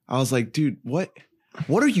 I was like, dude, what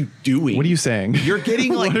are you doing? What are you saying? You're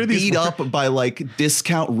getting like What are these beat up by like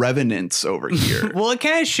discount revenants over here. Well, it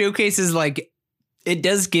kind of showcases like it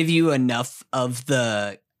does give you enough of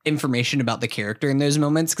the information about the character in those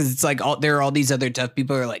moments because it's like there are all these other tough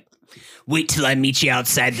people who are like, wait till I meet you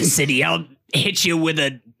outside the city. hit you with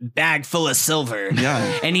a bag full of silver.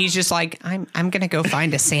 Yeah. And he's just like, I'm gonna go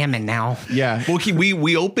find a salmon now. Yeah. Well,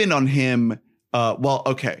 we open on him.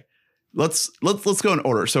 Okay. Let's go in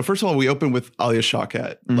order. So first of all, we open with Alia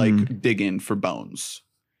Shawkat like digging for bones.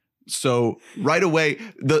 So right away,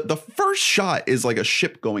 the first shot is like a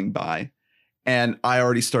ship going by, and I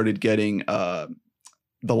already started getting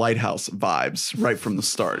the lighthouse vibes right from the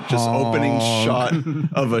start. Just opening shot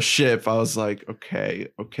of a ship. I was like,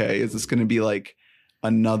 okay, is this going to be like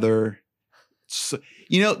another?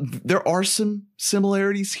 There are some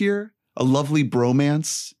similarities here. A lovely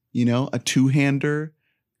bromance, a two-hander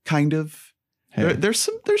kind of. Hey. There's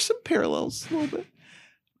some parallels a little bit.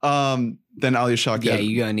 Then Alia Shawkat. Yeah,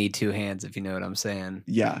 you're gonna need 2 hands if you know what I'm saying.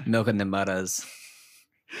 Yeah. Milking the muddas.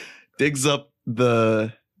 Digs up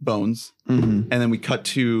the bones, and then we cut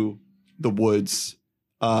to the woods,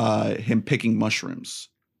 him picking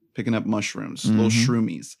up mushrooms, little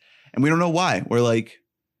shroomies. And we don't know why. We're like,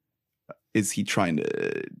 is he trying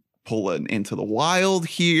to pull an Into the Wild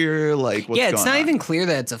here? Like, what's it's going not on? even clear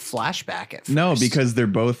that it's a flashback at first. No, because they're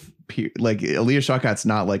both like Alia Shawkat's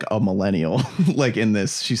not like a millennial. Like in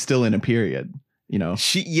this, she's still in a period.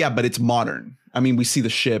 But it's modern. I mean, we see the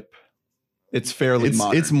ship. It's fairly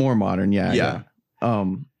modern. It's more modern. Yeah.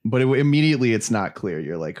 But immediately it's not clear.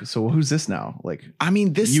 You're like, so who's this now? Like, I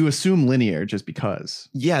mean, you assume linear just because.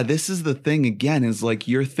 Yeah, this is the thing again, is like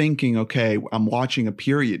you're thinking, okay, I'm watching a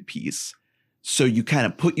period piece. So you kind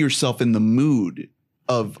of put yourself in the mood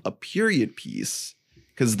of a period piece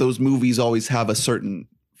because those movies always have a certain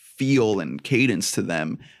feel and cadence to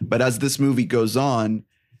them. But as this movie goes on,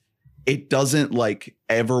 it doesn't like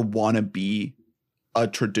ever want to be a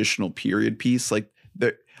traditional period piece. Like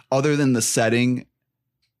other than the setting,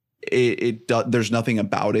 there's nothing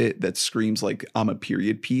about it that screams like I'm a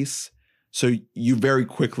period piece. So you very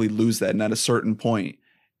quickly lose that. And at a certain point,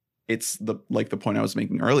 it's the point I was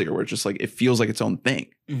making earlier, where it's just like it feels like its own thing.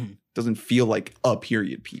 Mm-hmm. Doesn't feel like a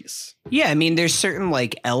period piece. Yeah, I mean, there's certain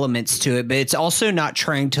like elements to it, but it's also not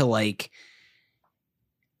trying to like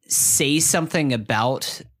say something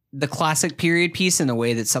about the classic period piece in a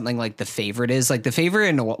way that something like The Favorite is. Like The Favorite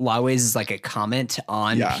in a lot of ways is like a comment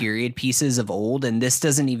on period pieces of old, and this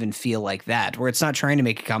doesn't even feel like that, where it's not trying to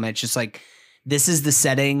make a comment. It's just like, this is the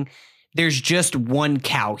setting. There's just one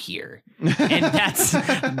cow here. And that's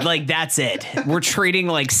like, that's it. We're trading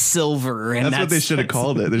like silver. And that's what they should have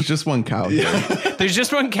called it. There's just one cow here. There's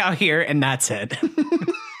just one cow here, and that's it.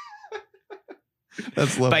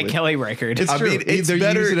 That's lovely. By Kelly Reichardt. It's true. mean, it's they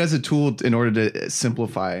better. use it as a tool in order to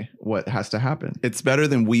simplify what has to happen. It's better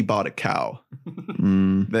than We Bought a Cow.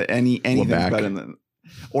 That anything's better than,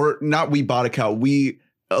 or not We Bought a Cow. We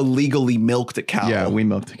illegally milked a cow. Yeah, we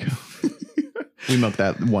milked a cow. We milked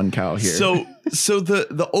that one cow here. So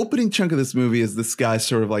the opening chunk of this movie is this guy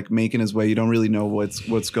sort of like making his way. You don't really know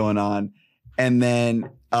what's going on, and then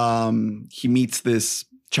he meets this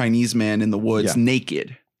Chinese man in the woods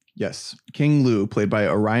naked. Yes, King Lu, played by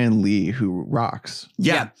Orion Lee, who rocks.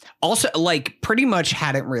 Yeah. Also, like, pretty much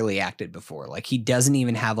hadn't really acted before. Like, he doesn't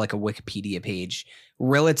even have like a Wikipedia page.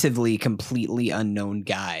 Relatively completely unknown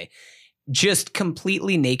guy. Just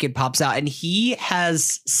completely naked pops out, and he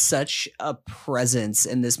has such a presence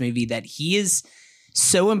in this movie that he is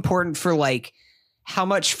so important for like how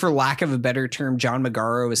much, for lack of a better term, John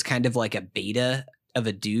Magaro is kind of like a beta of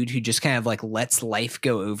a dude who just kind of like lets life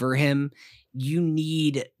go over him. You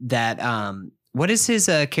need that. What is his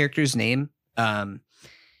character's name?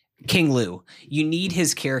 King Lu. You need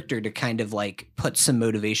his character to kind of like put some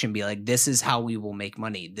motivation, be like, this is how we will make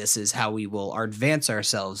money. This is how we will advance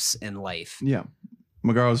ourselves in life. Yeah.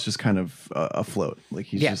 Magaro's just kind of afloat. Like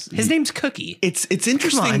he's just his name's Cookie. It's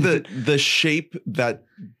interesting the shape that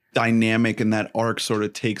dynamic and that arc sort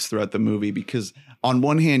of takes throughout the movie, because on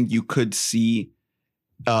one hand you could see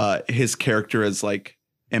his character as like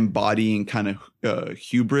embodying kind of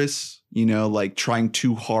hubris, like trying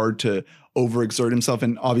too hard to overexert himself.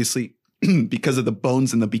 And obviously because of the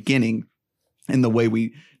bones in the beginning and the way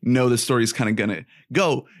we know the story is kind of gonna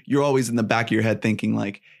go, you're always in the back of your head thinking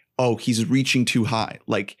like, oh, he's reaching too high.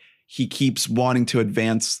 Like he keeps wanting to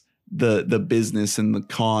advance the business and the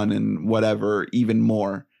con and whatever even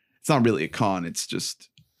more. It's not really a con. It's just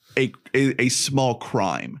a small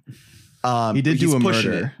crime. He did do a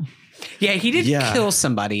murder. Yeah, he did kill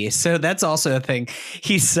somebody. So that's also a thing.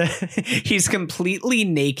 He's completely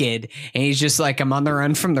naked and he's just like, I'm on the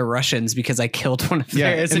run from the Russians because I killed one of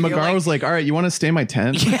theirs. And Magaro's like, all right, you want to stay in my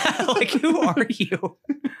tent? Yeah, like who are you?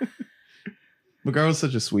 Magaro's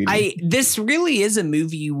such a sweetie. This really is a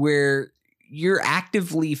movie where you're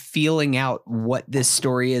actively feeling out what this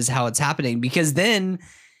story is, how it's happening, because then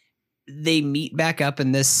they meet back up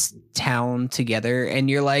in this town together, and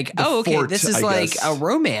you're like, The oh, okay, fort, this is I like guess. a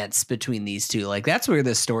romance between these two. Like that's where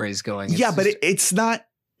this story is going. Yeah, but just- it's not.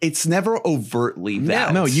 It's never overtly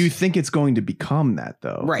that. No, you think it's going to become that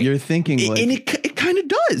though. Right. You're thinking like and it kind of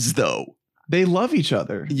does though. they love each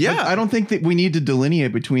other. Yeah. Like, I don't think that we need to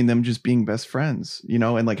delineate between them just being best friends, you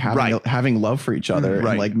know, and like having love for each other Right.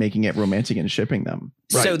 and like making it romantic and shipping them.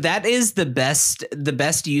 So Right. that is the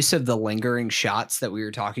best use of the lingering shots that we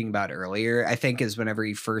were talking about earlier. I think is whenever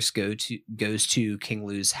he first goes to King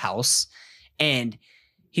Lu's house, and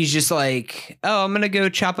he's just like, "Oh, I'm gonna go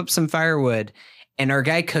chop up some firewood," and our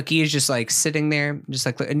guy Cookie is just like sitting there, just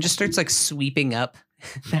like and just starts like sweeping up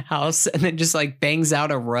the house, and then just like bangs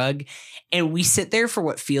out a rug, and we sit there for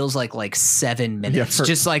what feels like 7 minutes, for-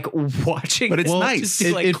 just like watching. But it's Well, nice. just be,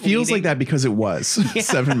 It, like, it feels like cleaning. that because it was Yeah,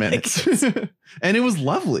 7 minutes. And it was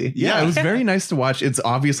lovely. Yeah, Yeah. it was very nice to watch. It's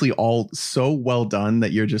obviously all so well done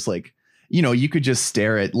that you're just like, you know, you could just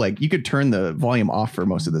stare at, like, you could turn the volume off for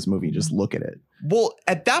most of this movie and just look at it. Well,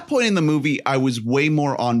 at that point in the movie, I was way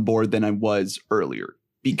more on board than I was earlier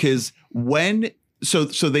because so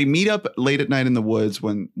they meet up late at night in the woods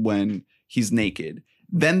when he's naked.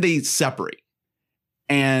 Then they separate,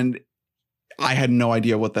 and I had no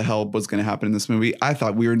idea what the hell was going to happen in this movie. I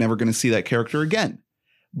thought we were never going to see that character again.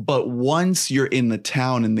 But once you're in the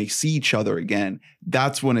town and they see each other again,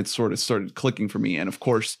 that's when it sort of started clicking for me. And of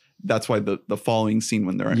course, that's why the following scene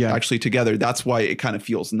when they're Yeah. actually together, that's why it kind of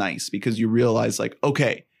feels nice because you realize like,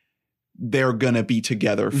 okay, they're going to be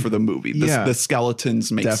together for the movie. Yeah. The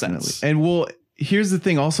skeletons make Definitely. sense. And well, here's the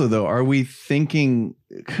thing also though, are we thinking,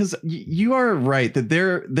 because you are right that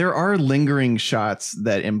there are lingering shots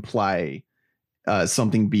that imply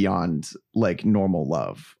something beyond like normal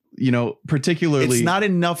love, you know, particularly It's not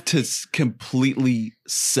enough to completely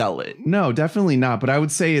sell it. No, definitely not. But I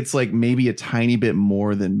would say it's like maybe a tiny bit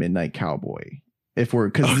more than Midnight Cowboy. If we're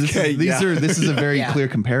because Okay, this is a very Yeah. clear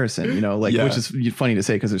comparison, you know, like Yeah. which is funny to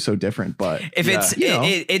say because they're so different. But If Yeah. it's You know.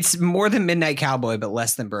 it's more than Midnight Cowboy, but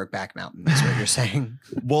less than Brokeback Mountain. That's what you're saying.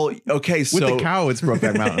 Well, okay, with so the cow, it's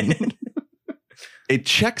Brokeback Mountain. it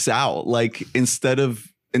checks out. Like instead of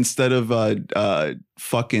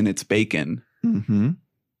fucking, it's bacon. Mm-hmm.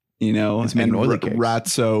 You know, It's making oily cakes.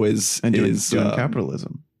 Ratso is And doing uh,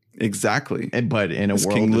 capitalism, exactly. but in a It's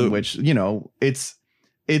world King Lou. in which, you know, it's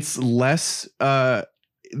less.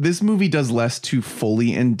 This movie does less to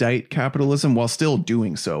fully indict capitalism while still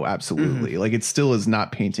doing so. Absolutely. Like it still is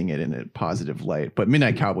not painting it in a positive light, but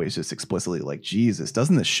Midnight Cowboy is just explicitly like, Jesus,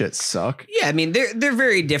 doesn't this shit suck? Yeah, I mean they're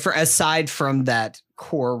very different aside from that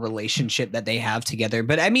core relationship that they have together.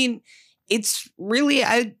 But I mean, it's really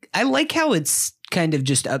I like how it's kind of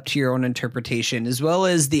just up to your own interpretation as well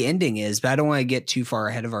as the ending is, but I don't want to get too far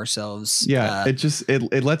ahead of ourselves. Yeah.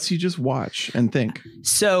 It lets you just watch and think.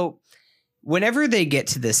 So whenever they get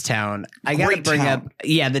to this town, I got to Great bring town. up,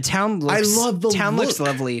 the town looks, love the town looks look.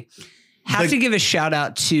 lovely. Have Like- to give a shout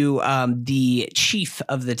out to the chief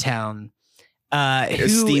of the town, who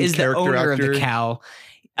Esteemed is the character owner of actor. the cow.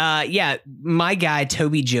 My guy,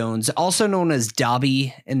 Toby Jones, also known as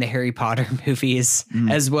Dobby in the Harry Potter movies,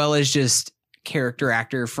 Mm. as well as just character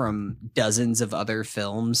actor from dozens of other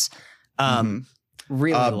films. Mhm.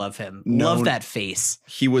 Really Uh, love him. known- Love that face.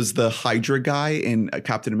 He was the Hydra guy in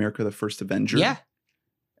Captain America: The First Avenger. Yeah.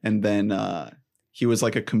 And then he was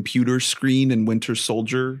like a computer screen in Winter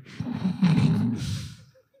Soldier.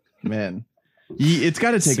 Man, it's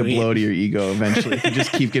got to take Sweet. a blow to your ego eventually. If you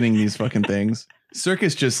just keep getting these fucking things.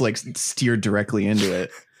 Circus just like steered directly into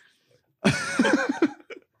it.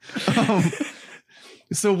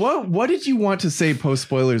 So what did you want to say post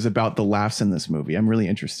spoilers about the laughs in this movie? I'm really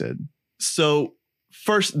interested. So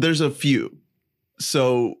first, there's a few.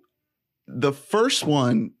 So the first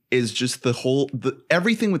one is just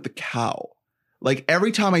everything with the cow. Like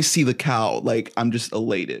every time I see the cow, like I'm just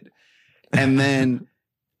elated. And then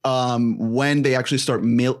when they actually start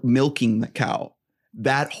milking the cow,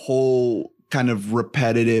 that whole kind of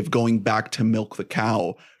repetitive going back to milk the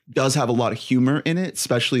cow does have a lot of humor in it,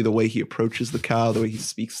 especially the way he approaches the cow, the way he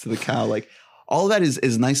speaks to the cow. Like all of that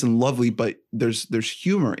is nice and lovely, but there's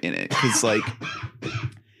humor in it because like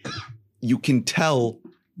you can tell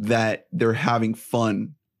that they're having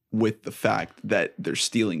fun with the fact that they're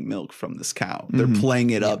stealing milk from this cow. They're Mhm. playing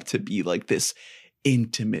it up to be like this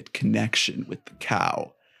intimate connection with the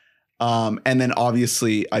cow. And then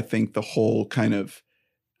obviously I think the whole kind of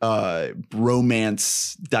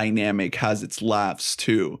romance dynamic has its laughs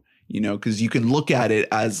too, you know, because you can look at it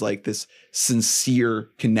as like this sincere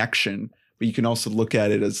connection, but you can also look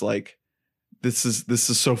at it as like this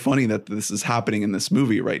is so funny that this is happening in this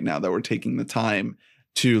movie right now, that we're taking the time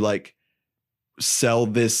to like sell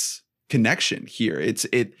this connection here.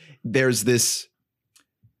 There's this,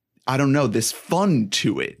 I don't know, this fun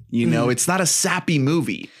to it. You know, it's not a sappy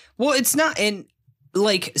movie. Well, it's not. And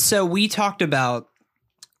like, so we talked about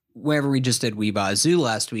wherever we just did Weeba Zoo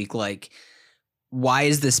last week, like, why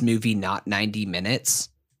is this movie not 90 minutes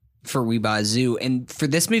for Weeba Zoo? And for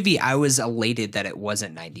this movie, I was elated that it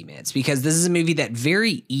wasn't 90 minutes because this is a movie that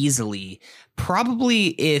very easily, probably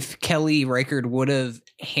if Kelly Reichardt would have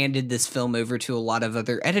handed this film over to a lot of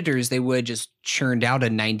other editors, they would have just churned out a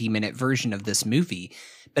 90-minute version of this movie.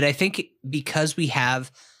 But I think because we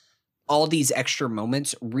have all these extra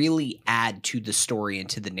moments really add to the story and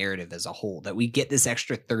to the narrative as a whole, that we get this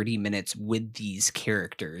extra 30 minutes with these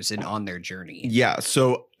characters and on their journey. Yeah.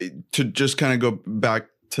 So to just kind of go back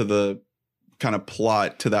to the kind of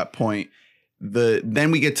plot to that point,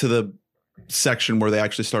 then we get to the section where they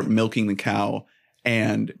actually start milking the cow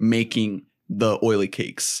and making the oily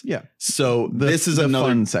cakes. Yeah. So this is the another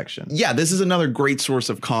fun section. Yeah, this is another great source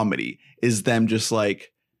of comedy, is them just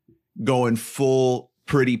like going full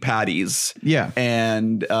pretty patties. Yeah.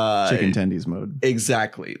 And chicken tendies mode.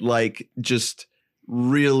 Exactly. Like just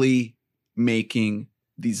really making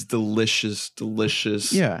these delicious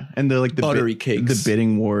yeah, and they're like the buttery cakes, the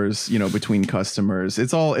bidding wars, you know, between customers.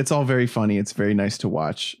 It's all very funny. It's very nice to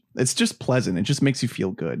watch. It's just pleasant. It just makes you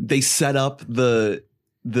feel good. They set up the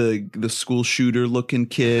school shooter looking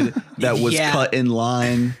kid that was cut in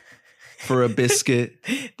line for a biscuit.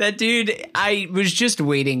 That dude, I was just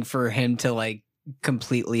waiting for him to like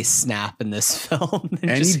completely snap in this film.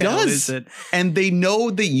 And he does. And they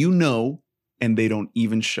know that you know, and they don't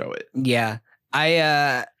even show it. Yeah.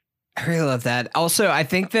 I really love that. Also, I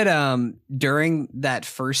think that during that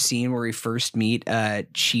first scene where we first meet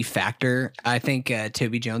Chief Factor, I think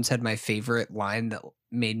Toby Jones had my favorite line that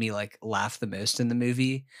made me like laugh the most in the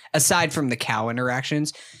movie, aside from the cow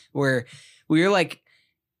interactions, where we were like,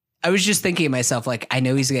 I was just thinking to myself, like, I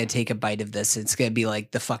know he's going to take a bite of this. It's going to be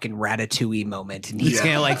like the fucking Ratatouille moment. And he's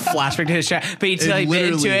going to like flashback to his shot. But he like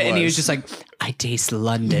bit into it and he was just like, I taste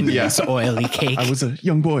London. Yeah. This oily cake. I was a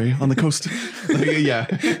young boy on the coast. Yeah.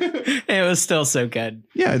 It was still so good.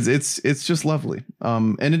 Yeah. It's just lovely.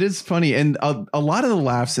 And it is funny. And a lot of the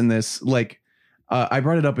laughs in this, like, I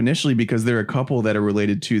brought it up initially because there are a couple that are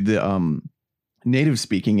related to the native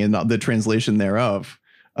speaking and the translation thereof.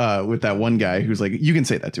 With that one guy who's like, you can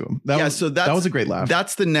say that to him. That was a great laugh.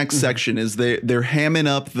 That's the next section, is they're hamming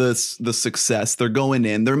up the success. They're going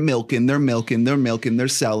in, they're milking, they're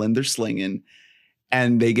selling, they're slinging,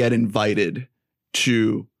 and they get invited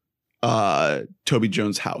to Toby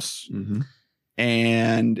Jones' house. Mm-hmm.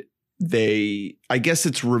 And I guess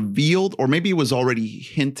it's revealed, or maybe it was already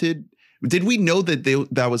hinted. Did we know that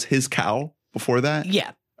that was his cow before that?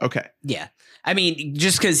 Yeah. Okay. Yeah. I mean,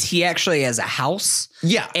 just because he actually has a house.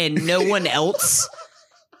 Yeah. And no one else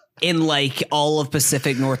in like all of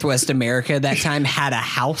Pacific Northwest America that time had a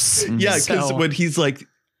house. Yeah. Because when he's like,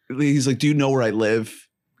 do you know where I live?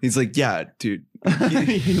 He's like, yeah, dude.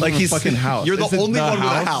 Like he's fucking house. You're the only one with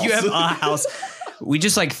a house. You have a house. We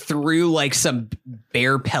just like threw like some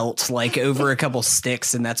bear pelt like over a couple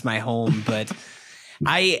sticks and that's my home. But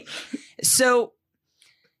so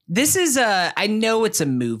this is I know it's a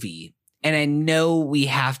movie. And I know we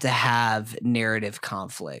have to have narrative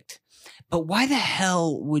conflict, but why the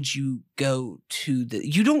hell would you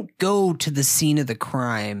you don't go to the scene of the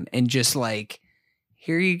crime and just like,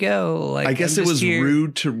 here you go. Like, I guess it was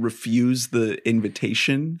rude to refuse the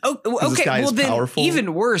invitation. Oh, okay. Well, then powerful.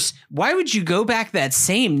 Even worse, why would you go back that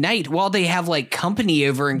same night while they have like company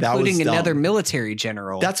over, including another military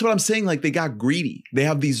general? That's what I'm saying. Like they got greedy. They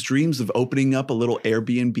have these dreams of opening up a little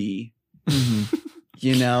Airbnb. Mm-hmm.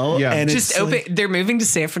 You know, yeah, and just open. Like, they're moving to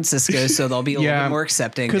San Francisco, so they'll be a little bit more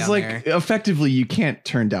accepting. Because, like, effectively, you can't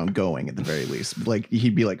turn down going at the very least. Like,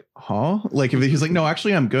 he'd be like, "Huh?" Like, if he's like, "No,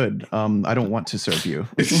 actually, I'm good. I don't want to serve you."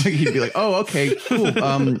 Like, he'd be like, "Oh, okay, cool.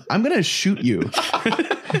 I'm gonna shoot you."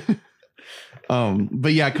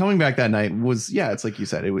 But yeah, coming back that night was it's like you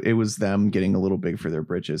said, it was them getting a little big for their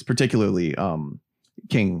britches, particularly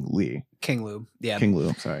King Lu. Yeah, King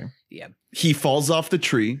Lu. Sorry. Yeah, he falls off the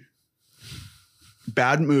tree.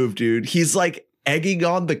 Bad move, dude. He's like egging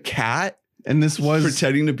on the cat. And this was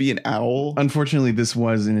pretending to be an owl. Unfortunately, this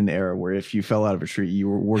was in an era where if you fell out of a tree, you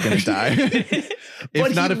were going to die.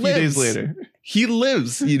 If not a few days later. He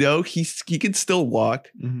lives, you know, he can still walk.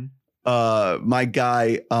 Mm-hmm. My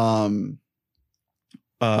guy,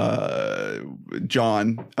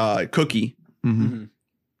 John, Cookie, mm-hmm.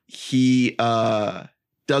 he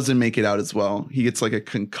doesn't make it out as well. He gets like a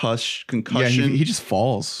concussion. Yeah, he just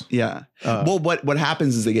falls. Yeah. Well, what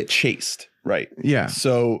happens is they get chased, right? Yeah.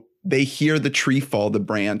 So they hear the tree fall, the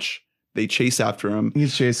branch, They chase after him.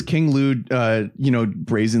 He's chased. King Lude,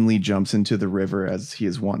 brazenly jumps into the river as he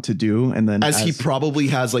is wont to do, and then As he probably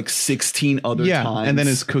has like 16 other times. and then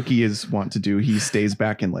as Cookie is wont to do, he stays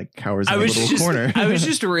back and like cowers in a little corner. I was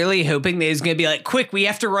just really hoping that he's going to be like, quick, we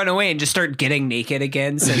have to run away and just start getting naked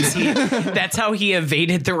again, since that's how he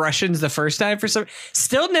evaded the Russians the first time for some.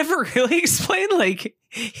 Still never really explained. Like,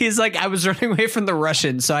 he's like, I was running away from the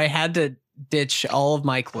Russians, so I had to ditch all of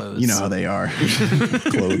my clothes. You know how they are.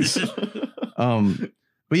 Clothes.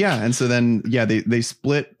 But yeah, and so then they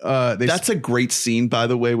split. That's a great scene, by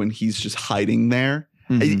the way, when he's just hiding there.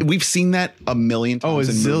 Mhm. We've seen that a million times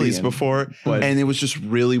in movies before, and it was just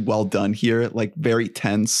really well done here. Like very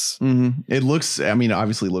tense. It looks, I mean,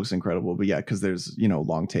 obviously looks incredible, but yeah, because there's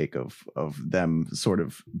long take of them sort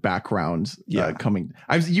of background coming.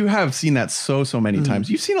 You have seen that so many times.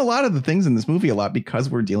 You've seen a lot of the things in this movie a lot because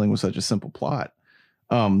we're dealing with such a simple plot,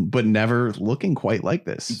 but never looking quite like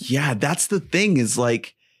this. Yeah, that's the thing. Is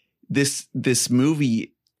like this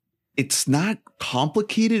movie. It's not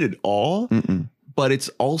complicated at all. But it's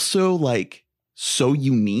also like so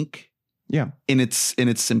unique, in its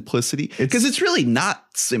simplicity, because it's really not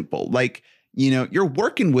simple. Like, you're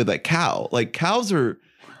working with a cow. Like cows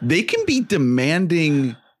they can be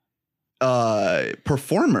demanding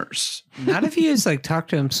performers. Not if you just like talk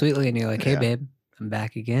to him sweetly and you're like, hey babe, I'm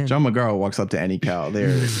back again. John McGarrel walks up to any cow.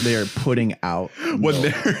 They're putting out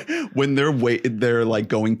when they're like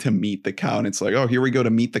going to meet the cow, and it's like, oh, here we go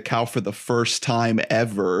to meet the cow for the first time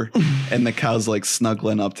ever, and the cow's like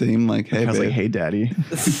snuggling up to him like, hey, I was babe. like, hey, daddy.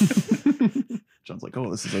 John's like,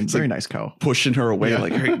 oh, this is a very nice cow. Pushing her away,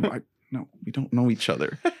 like, hey, no, we don't know each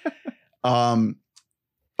other.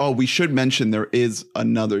 We should mention there is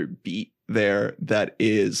another beat there that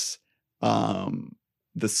is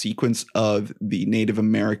the sequence of the Native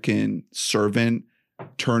American servant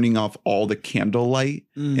turning off all the candlelight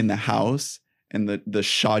in the house, and the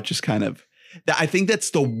shot just kind of. I think that's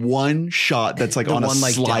the one shot that's like on a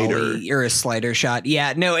slider or a slider shot.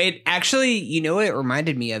 Yeah, no, it actually, it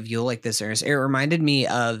reminded me of, you'll like this, Ernest. It reminded me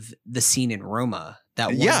of the scene in Roma.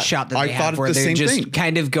 That one shot that they have where they're just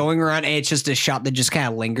kind of going around, and it's just a shot that just kind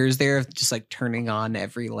of lingers there, just like turning on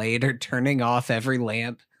every light or turning off every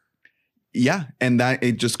lamp. Yeah, and that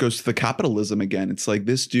it just goes to the capitalism again. It's like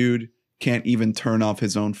this dude can't even turn off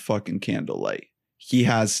his own fucking candlelight. He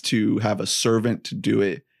has to have a servant to do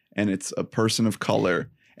it, and it's a person of color.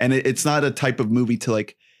 And it's not a type of movie to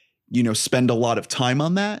like, spend a lot of time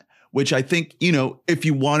on that, which I think, if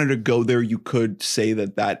you wanted to go there, you could say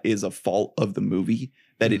that is a fault of the movie,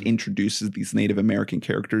 that it introduces these Native American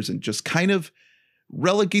characters and just kind of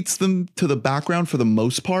relegates them to the background for the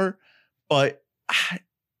most part. But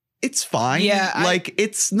it's fine. Yeah. Like,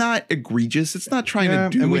 it's not egregious. It's not trying to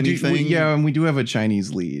do anything. And we do have a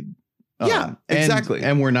Chinese lead. Yeah, exactly.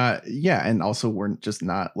 And we're not, and also we're just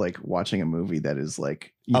not like watching a movie that is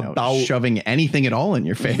like, about shoving anything at all in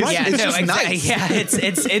your face. Right. Yeah, it's just nice. Yeah,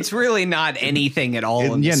 it's really not anything at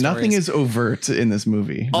all. Nothing is overt in this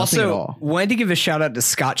movie. Also, wanted to give a shout out to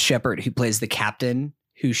Scott Shepard, who plays the captain,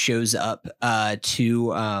 who shows up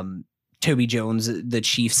to Toby Jones, the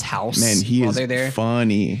Chief's house. Man, he is there.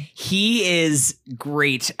 Funny. He is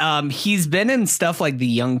great. He's been in stuff like The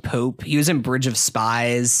Young Pope. He was in Bridge of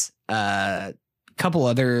Spies. A couple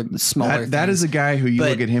other smaller that is a guy who you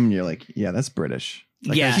look at him and you're like, yeah, that's British.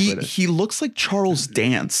 Like, he looks like Charles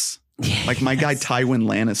Dance, like my guy Tywin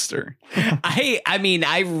Lannister. I mean,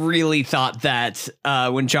 I really thought that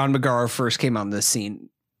when John McGarrel first came on the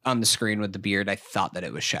screen with the beard, I thought that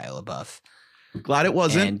it was Shia LaBeouf. Glad it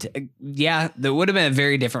wasn't. And that would have been a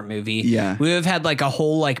very different movie. Yeah, we would have had like a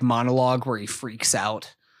whole like monologue where he freaks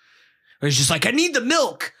out. Where he's just like, I need the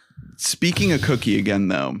milk. Speaking of Cookie again,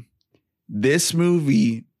 though. This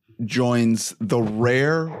movie joins the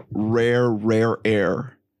rare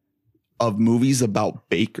air of movies about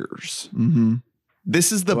bakers. Mm-hmm.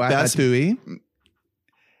 This is the best.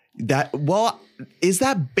 Is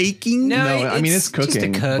that baking? No, I mean it's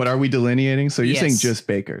cooking. But are we delineating? So you're saying just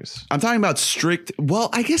bakers? I'm talking about strict. Well,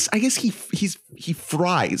 I guess he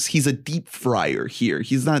fries. He's a deep fryer here.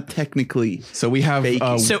 He's not technically. So we have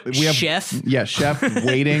chef. Yeah, chef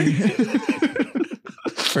waiting.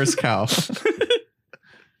 First cow.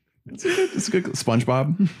 It's a good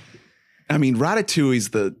SpongeBob. I mean, Ratatouille's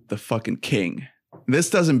the fucking king. This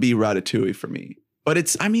doesn't beat Ratatouille for me. But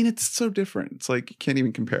it's so different. It's like you can't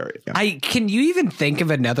even compare it. Yeah. Can you even think of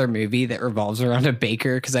another movie that revolves around a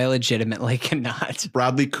baker? Because I legitimately cannot.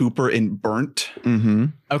 Bradley Cooper in Burnt. Mm-hmm.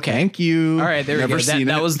 Okay. Thank you. All right, there we go.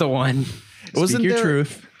 That was the one. Speak your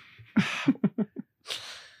truth.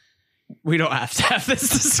 We don't have to have this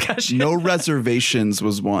discussion. No Reservations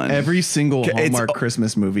was one. Every single It's- Hallmark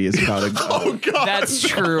Christmas movie is about Oh God, That's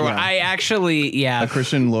true. Yeah. I actually, a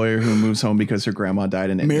Christian lawyer who moves home because her grandma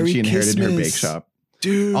died and Merry she inherited her Christmas. bake shop.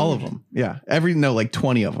 dude. All of them. Yeah. Like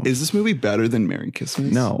 20 of them. Is this movie better than Merry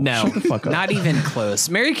Christmas? No. No, Shut the fuck up. not even close.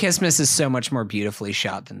 Merry Christmas is so much more beautifully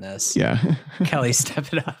shot than this. Yeah. Kelly,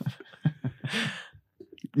 step it up.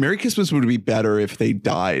 Merry Christmas would be better if they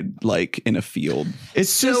died like in a field. It's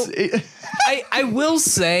So- just I will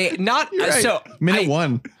say, not You're right. so. minute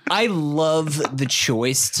one. I love the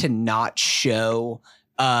choice to not show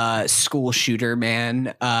school shooter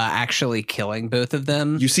man actually killing both of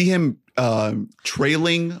them. You see him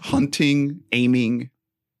trailing, hunting, aiming.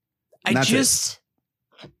 and I that's just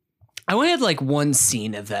I wanted like one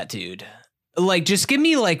scene of that dude. Like, just give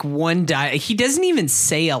me like one He doesn't even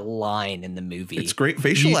say a line in the movie. It's great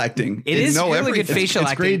facial acting. It You is know really everything. good facial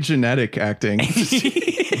It's acting. great genetic acting.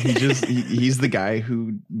 He's the guy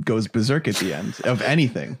who goes berserk at the end of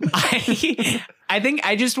anything. I think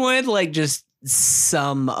I just wanted like just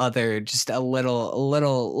some other, just a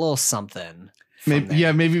little something. from Maybe, there.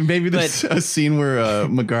 yeah, maybe there's a scene where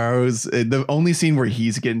Magaro's the only scene where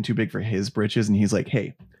he's getting too big for his britches, and he's like,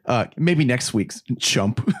 "Hey, maybe next week's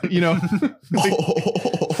chump," you know?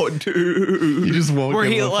 Oh, dude. He just won't Where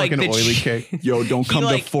give he, him a like, fucking the oily ch- cake. Yo, don't come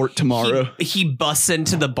like, to Fort tomorrow. He busts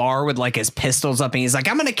into the bar with like his pistols up and he's like,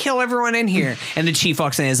 I'm gonna kill everyone in here. And the chief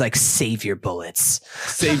walks in and is like, save your bullets.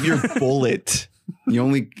 Save your bullet. They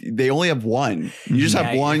only have one. You just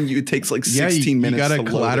have Yeah. one. It takes like Yeah, 16 you minutes. gotta to load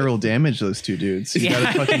collateral damage those two dudes. You Yeah.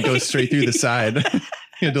 gotta fucking go straight through the side.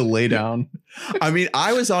 You had to lay down. it. I mean,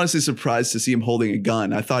 I was honestly surprised to see him holding a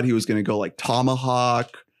gun. I thought he was going to go like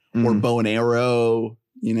tomahawk or bow and arrow.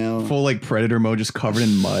 You know, Full like predator mode, just covered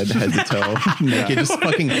in mud, head to toe, naked, just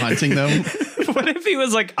fucking hunting them. What if he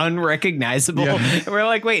was like unrecognizable? Yeah. And we're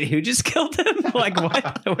like, wait, who just killed him? Like,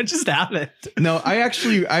 what? What just happened? No,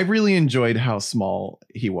 I really enjoyed how small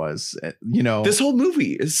he was. You know, this whole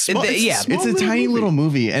movie is small. Yeah, it's a tiny little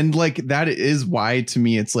movie, and like that is why to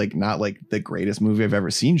me it's like not like the greatest movie I've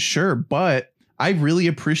ever seen. Sure, but I really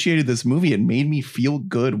appreciated this movie. It made me feel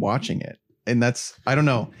good watching it, and that's I don't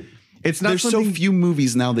know. It's not There's so something- few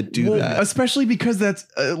movies now that do Well, that. especially because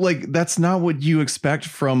that's not what you expect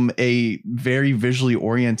from a very visually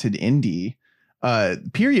oriented indie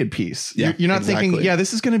period piece. Yeah, You're not thinking, exactly. yeah,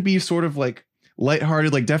 this is going to be sort of like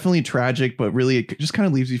lighthearted, like definitely tragic, but really it just kind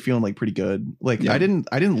of leaves you feeling like pretty good. Like Yeah. I didn't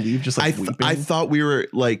leave just like weeping. I thought we were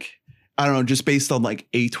like, I don't know, just based on like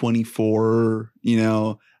A24, you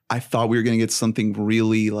know, I thought we were going to get something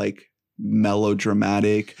really like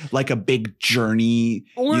melodramatic, like a big journey,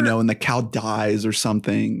 Or- you know, and the cow dies or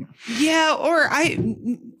something. Yeah, or I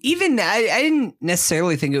didn't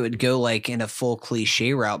necessarily think it would go like in a full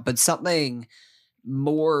cliche route, but something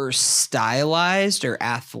more stylized or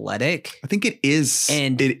athletic. I think it is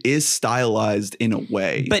stylized in a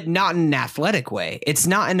way. But not in an athletic way. It's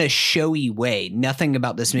not in a showy way. Nothing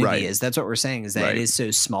about this movie Right. is. That's what we're saying is that Right. it is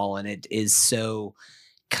so small and it is so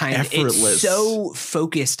kind of Effortless. it's so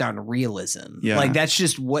focused on realism. Yeah. Like that's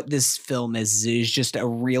just what this film is just a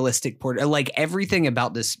realistic portrait. Like everything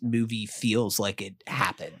about this movie feels like it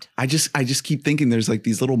happened. I just keep thinking there's like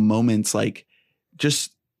these little moments, like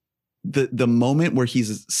just the moment where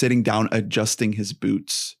he's sitting down adjusting his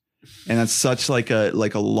boots, and that's such like a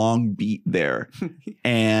long beat there,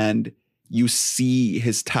 and you see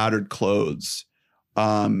his tattered clothes,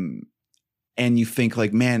 and you think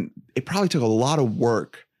like, man, it probably took a lot of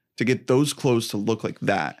work to get those clothes to look like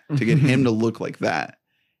that, to get him to look like that,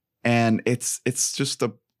 and it's just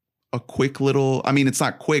a quick little, I mean, it's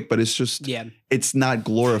not quick, but it's just, Yeah. it's not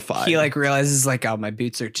glorified. He like realizes like, oh, my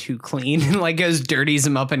boots are too clean and like goes dirties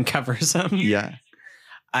them up and covers them. Yeah.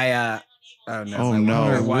 I oh no. Oh, my no.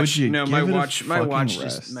 my Would watch, you no, give my it a watch fucking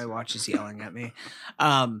just rest? my watch is yelling at me.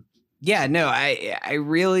 Yeah, no, I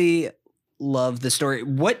really love the story.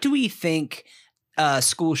 What do we think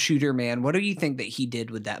school shooter man, what do you think that he did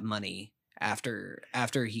with that money after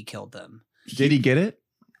he killed them? Did he get it?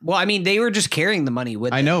 Well, I mean, they were just carrying the money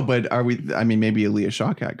with I them. know, but maybe Aaliyah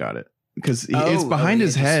Shawkat got it because it's Oh, behind Aaliyah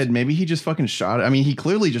his head. Maybe he just fucking shot it. I mean, he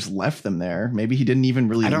clearly just left them there. Maybe he didn't even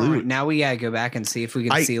really I don't loot. now we gotta go back and see if we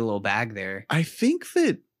can see a little bag there. I think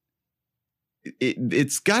that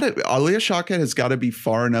it's got to, Aaliyah Shawkat has got to be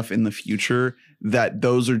far enough in the future that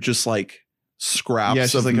those are just like scraps Yeah,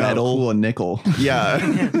 she's of like metal. oh, cool, a nickel. Yeah.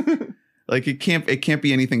 Like it can't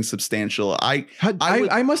be anything substantial. I would-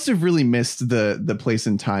 I must have really missed the place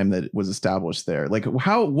and time that was established there. Like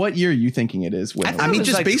what year are you thinking it is? When I it thought was- mean, it was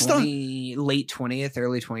just like based on- late 20th,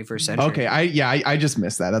 early 21st century. okay, I just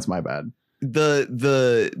missed that. That's my bad.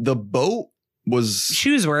 the boat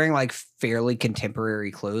She was wearing like fairly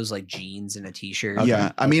contemporary clothes, like jeans and a t-shirt.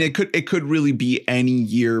 Yeah. I mean, it could really be any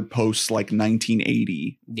year post like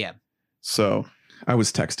 1980. Yeah. So I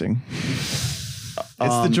was texting.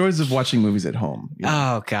 It's the joys of watching movies at home. You know?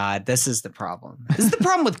 Oh God, this is the problem. This is the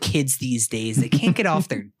problem with kids these days. They can't get off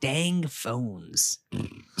their dang phones.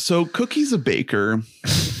 So Cookie's a baker,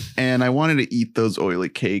 and I wanted to eat those oily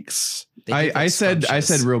cakes. I said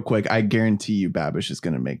real quick, I guarantee you Babish is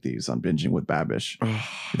going to make these on Binging with Babish.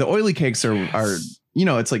 The oily cakes are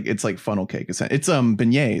it's like funnel cake. It's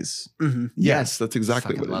beignets. Mm-hmm. Yes, that's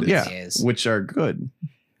exactly what it is. Beignets. Which are good.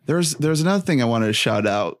 There's another thing I wanted to shout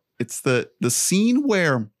out. It's the scene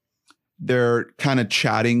where they're kind of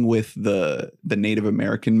chatting with the Native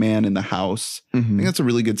American man in the house. I think that's a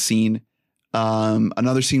really good scene.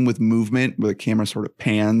 Another scene with movement where the camera sort of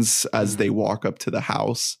pans as they walk up to the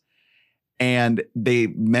house. And they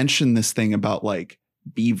mention this thing about like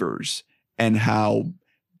beavers and how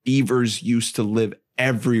beavers used to live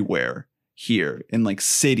everywhere here in like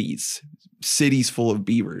cities full of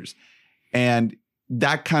beavers. And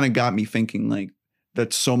that kind of got me thinking like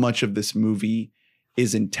that so much of this movie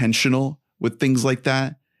is intentional with things like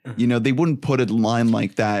that. You know, they wouldn't put a line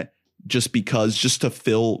like that just to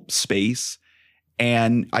fill space.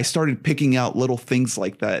 And I started picking out little things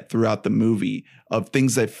like that throughout the movie of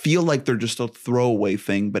things that feel like they're just a throwaway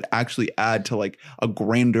thing, but actually add to like a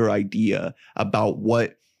grander idea about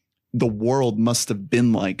what the world must have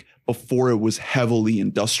been like before it was heavily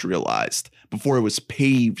industrialized, before it was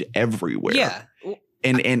paved everywhere. Yeah.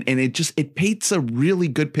 And it paints a really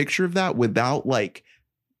good picture of that without like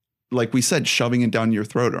we said, shoving it down your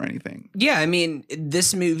throat or anything. Yeah, I mean,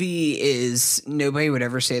 this movie is, nobody would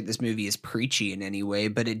ever say that this movie is preachy in any way,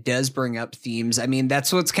 but it does bring up themes. I mean,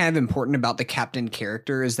 that's what's kind of important about the captain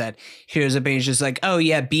character is that he shows up and he's just like, oh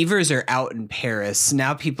yeah, beavers are out in Paris.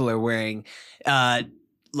 Now people are wearing,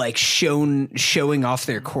 like showing off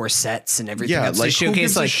their corsets and everything. Yeah, else like to showcase, who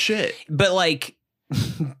gives like a shit? But like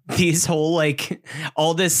these whole like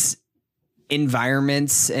all this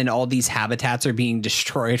environments and all these habitats are being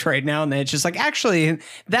destroyed right now, and then it's just like, actually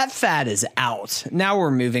that fad is out. Now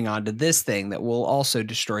we're moving on to this thing that will also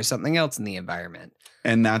destroy something else in the environment.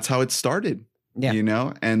 And that's how it started. Yeah. You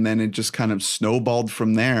know, and then it just kind of snowballed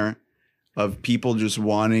from there of people just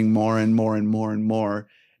wanting more and more and more and more.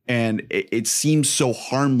 And it seems so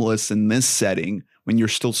harmless in this setting when you're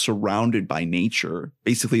still surrounded by nature,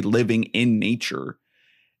 basically living in nature.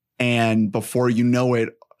 And before you know it,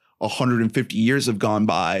 150 years have gone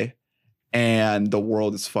by and the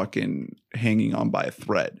world is fucking hanging on by a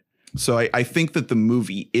thread. So I think that the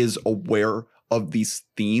movie is aware of these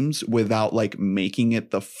themes without like making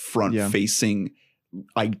it the front facing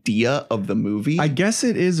idea of the movie. I guess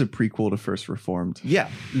it is a prequel to First Reformed. Yeah.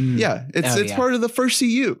 Yeah. It's part of the first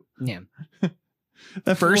CU. Yeah.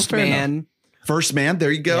 First Man. First Man,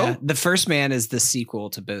 there you go. Yeah, the First Man is the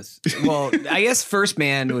sequel to both. Well, I guess First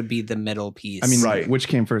Man would be the middle piece. I mean, Right. Which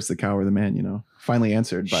came first, the cow or the man? You know, finally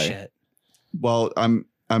answered by. Shit. Well,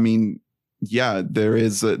 I mean, yeah, there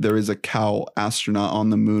is a cow astronaut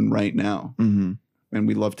on the moon right now, Mm-hmm. and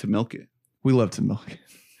we love to milk it. We love to milk.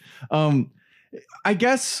 I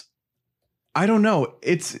guess I don't know.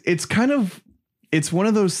 It's one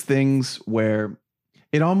of those things where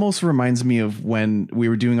it almost reminds me of when we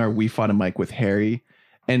were doing our We Fought a Mic with Harry,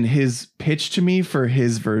 and his pitch to me for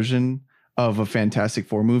his version of a Fantastic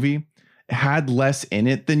Four movie had less in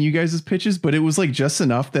it than you guys' pitches, but it was like just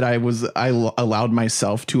enough that I allowed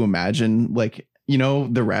myself to imagine like, you know,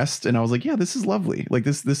 the rest. And I was like, yeah, this is lovely. Like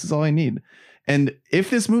this is all I need. And if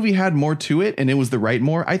this movie had more to it and it was the right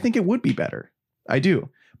more, I think it would be better. I do.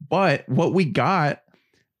 But what we got,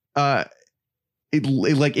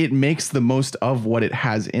 it makes the most of what it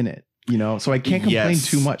has in it, you know? So I can't complain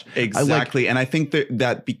too much. Exactly. And I think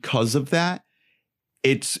that because of that,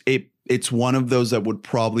 it's one of those that would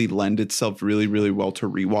probably lend itself really, really well to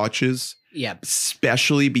rewatches. Yeah.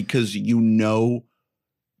 Especially because, you know,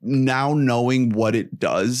 now knowing what it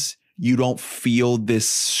does, you don't feel this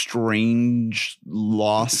strange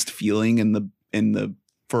lost feeling in the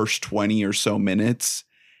first 20 or so minutes,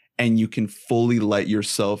 and you can fully let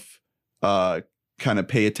yourself kind of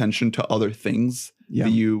pay attention to other things that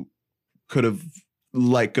you could have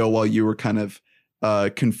let go while you were kind of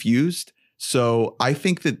confused. So I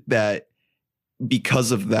think that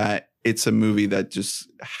because of that, it's a movie that just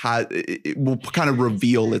it will kind of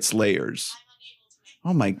reveal its layers.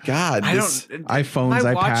 Oh my God. iPhones,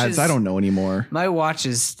 my watch iPads, is- I don't know anymore. My watch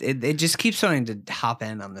is it just keeps wanting to hop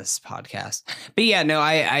in on this podcast. But yeah, no,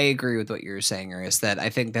 I agree with what you were saying, Ernest, that I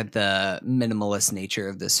think that the minimalist nature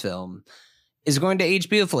of this film is going to age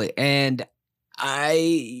beautifully. And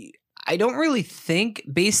I I don't really think,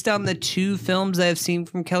 based on the 2 films I've seen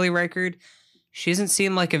from Kelly Reichardt, she doesn't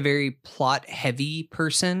seem like a very plot heavy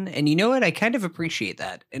person. And you know what? I kind of appreciate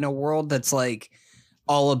that in a world that's like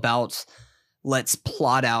all about let's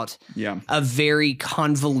plot out a very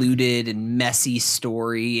convoluted and messy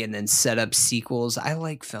story and then set up sequels. I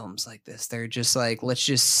like films like this. They're just like, let's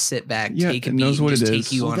just sit back, take a beat, and just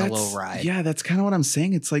take you on a little ride. Yeah, that's kind of what I'm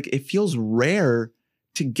saying. It's like, it feels rare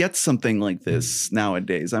to get something like this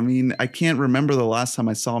nowadays. I mean, I can't remember the last time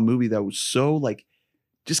I saw a movie that was so like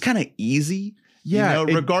just kind of easy. Yeah, you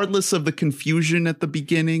know, regardless of the confusion at the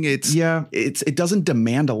beginning, it doesn't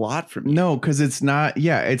demand a lot from you. No, because it's not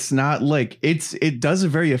like it does a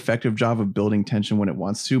very effective job of building tension when it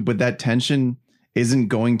wants to, but that tension isn't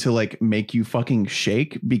going to like make you fucking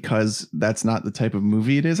shake because that's not the type of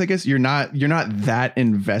movie it is. I guess you're not that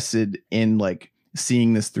invested in like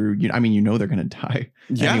seeing this through. I mean, you know they're gonna die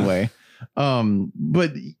anyway.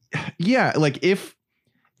 But yeah, like if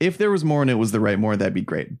there was more and it was the right more, that'd be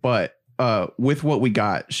great. But with what we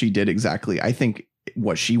got, she did exactly, I think,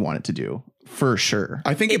 what she wanted to do for sure.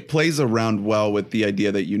 I think it plays around well with the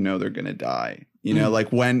idea that you know they're gonna die. You know, like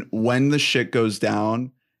when the shit goes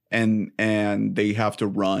down and they have to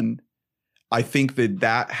run, I think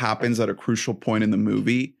that happens at a crucial point in the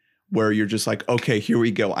movie where you're just like, okay, here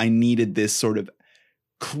we go. I needed this sort of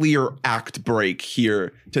clear act break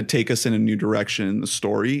here to take us in a new direction in the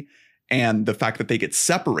story. And the fact that they get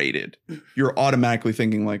separated, you're automatically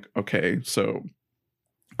thinking like, okay, so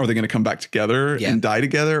are they going to come back together and die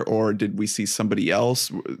together? Or did we see somebody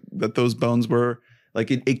else that those bones were?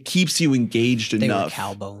 Like it keeps you engaged enough. They were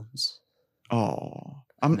cow bones. Oh,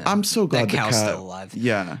 I'm so glad that cow's still alive.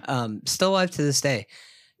 Yeah. Still alive to this day.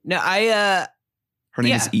 No, her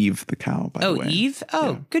name is Eve the cow, by the way. Oh, Eve?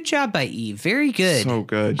 Oh, good job by Eve. Very good. So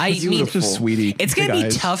good. She's beautiful. Sweetie. It's going to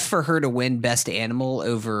be tough for her to win Best Animal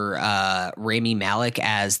over Rami Malek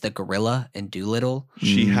as the gorilla in Doolittle.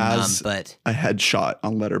 She has a headshot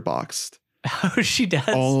on Letterboxd. Oh, she does?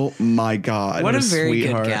 Oh, my God. What a very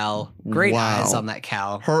good gal. Great eyes on that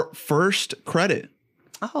cow. Her first credit.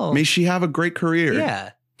 Oh. May she have a great career.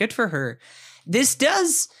 Yeah, good for her. This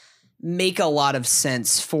does make a lot of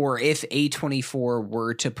sense for if A24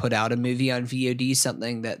 were to put out a movie on VOD,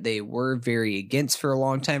 something that they were very against for a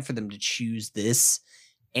long time, for them to choose this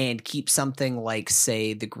and keep something like,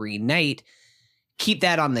 say, The Green Knight, keep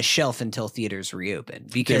that on the shelf until theaters reopen.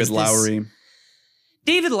 Because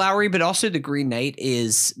David Lowery, but also The Green Knight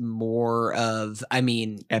is more of, I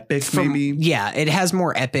mean, epic, maybe? Yeah, it has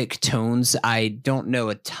more epic tones. I don't know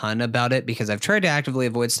a ton about it because I've tried to actively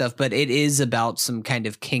avoid stuff, but it is about some kind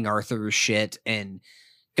of King Arthur shit and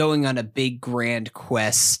going on a big grand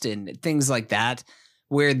quest and things like that,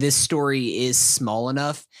 where this story is small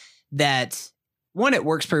enough that, one, it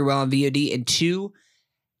works pretty well on VOD, and two,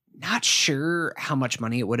 not sure how much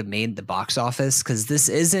money it would have made the box office, because this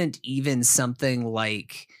isn't even something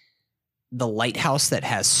like The Lighthouse that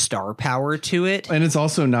has star power to it. And it's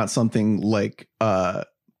also not something like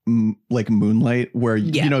Moonlight, where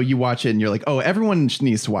you know, you watch it and you're like, oh, everyone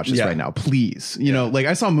needs to watch this right now, please. You know, like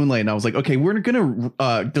I saw Moonlight and I was like, okay, we're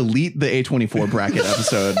gonna delete the A24 bracket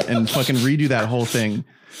episode and fucking redo that whole thing.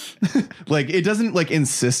 Like it doesn't like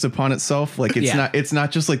insist upon itself. Like it's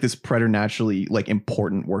not just like this preternaturally like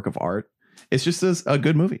important work of art. It's just a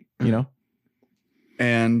good movie, you know?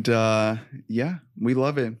 And yeah, we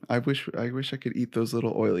love it. I wish I could eat those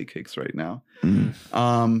little oily cakes right now.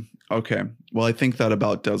 Okay. Well, I think that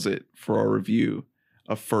about does it for our review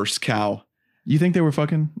of First Cow. You think they were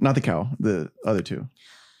fucking? Not the cow, the other two.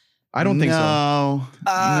 I don't think so. No.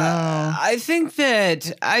 I think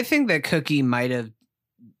that Cookie might have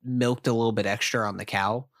milked a little bit extra on the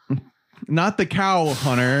cow. Not the cow,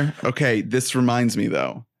 Hunter. Okay, this reminds me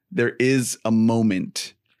though. There is a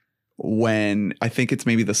moment when I think it's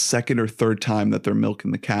maybe the second or third time that they're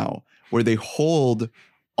milking the cow, where they hold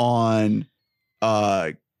on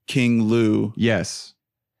King Lou. Yes.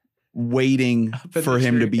 Waiting for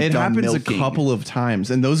him to be it done happens milking. A couple of times,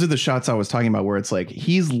 and those are the shots I was talking about, where it's like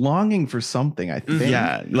he's longing for something. I think,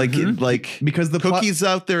 yeah, like because the Cookie's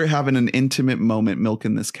out there having an intimate moment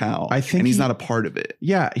milking this cow. I think, and he's not a part of it.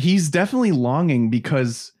 Yeah, he's definitely longing,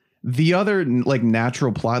 because the other like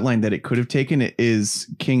natural plot line that it could have taken is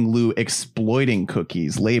King Lou exploiting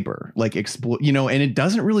Cookie's labor, like you know, and it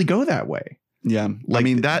doesn't really go that way. Yeah, like, I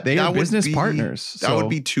mean that they are business partners. That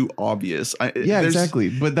would be too obvious. Yeah, exactly.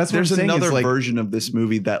 But that's what there's I'm saying, another like, version of this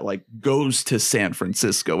movie that like goes to San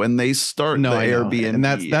Francisco and they start the Airbnb, and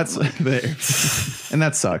that's and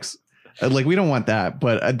that sucks. Like we don't want that,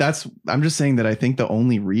 but I'm just saying that I think the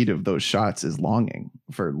only read of those shots is longing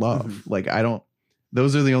for love. Like I don't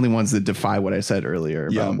Those are the only ones that defy what I said earlier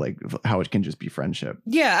about Yeah. like how it can just be friendship.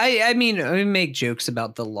 Yeah, I mean, I make jokes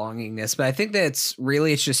about the longingness, but I think it's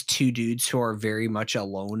just two dudes who are very much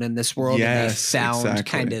alone in this world. And they Yes, found exactly.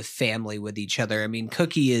 kind of family with each other. I mean,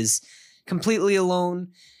 Cookie is completely alone.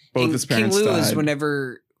 Both And his parents King Louis, died.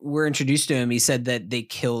 whenever we're introduced to him, he said that they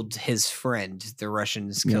killed his friend. The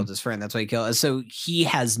Russians killed his friend. That's why he killed. So he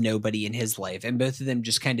has nobody in his life, and both of them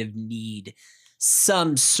just kind of need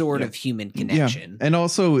some sort of human connection. And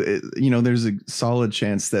also, there's a solid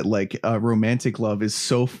chance that like romantic love is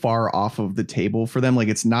so far off of the table for them. Like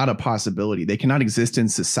it's not a possibility. They cannot exist in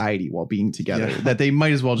society while being together. Yeah. That they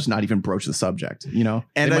might as well just not even broach the subject, And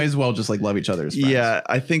And they I- might as well just like love each other as friends. Yeah,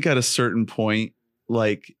 I think at a certain point,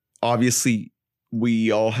 like obviously we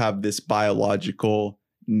all have this biological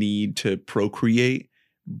need to procreate,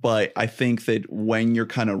 but I think that when you're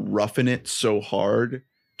kind of roughing it so hard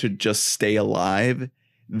to just stay alive,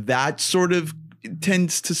 that sort of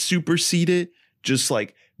tends to supersede it. Just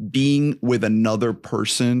like being with another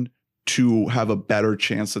person to have a better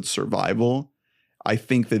chance at survival. I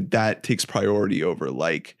think that takes priority over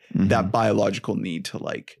like Mhm. that biological need to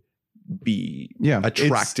like be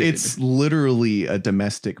attracted. It's literally a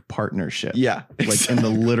domestic partnership. yeah, Like in the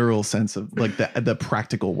literal sense of like the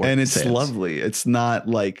practical work. and it's sense. lovely. It's not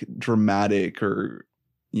like dramatic or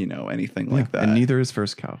anything like that. And neither is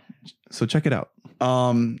First Cow. So check it out.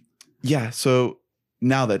 Yeah, so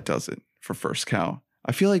now that does it for First Cow.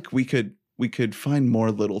 I feel like we could find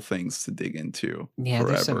more little things to dig into. Yeah,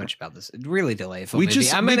 forever. there's so much about this. Really delightful. We movie.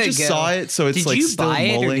 just I'm we gonna just go. saw it, so it's Did like you still buy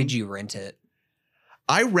it or mulling. did you rent it?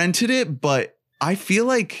 I rented it, but I feel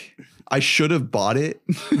like I should have bought it.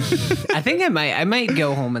 I think I might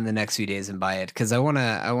go home in the next few days and buy it because I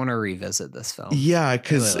wanna revisit this film. Yeah,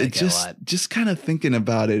 because really like it a it lot. just kind of thinking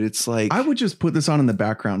about it, it's like I would just put this on in the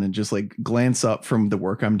background and just like glance up from the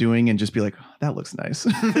work I'm doing and just be like, oh, that looks nice.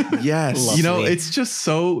 yes, Lovely. It's just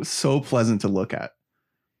so pleasant to look at.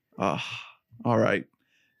 All right.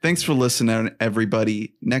 Thanks for listening,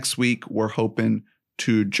 everybody. Next week, we're hoping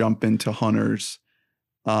to jump into Hunter's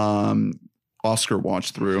Oscar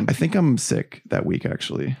watch through I think I'm sick that week,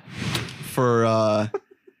 actually. for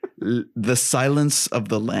The Silence of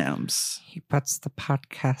the Lambs. He puts the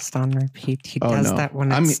podcast on repeat. He Oh, does no. that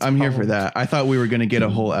when I'm it's here for told. that. I thought we were going to get a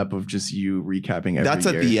whole ep of just you recapping every That's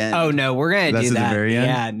at year. the end. Oh no, we're gonna That's do at the that. very end?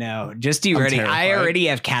 Yeah, no. Just be I'm ready. I terrified. already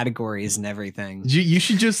have categories and everything. You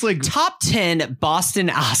should just like Top 10 Boston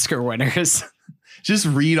Oscar winners. just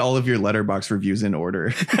read all of your Letterboxd reviews in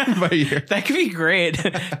order by year. That could be great.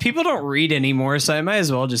 People don't read anymore, so I might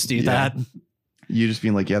as well just do Yeah. that. You just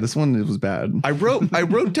being like, yeah, this one was bad. I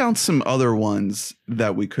wrote down some other ones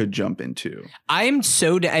that we could jump into. I'm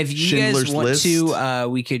so if you Schindler's guys want List. to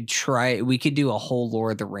we could do a whole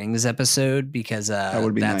Lord of the Rings episode because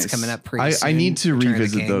would be that's nice. coming up pretty soon. I need to Return of the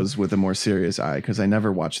revisit King. those with a more serious eye because I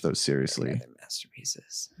never watched those seriously. They're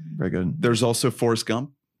masterpieces. Very good. There's also Forrest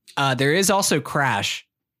Gump. There is also Crash.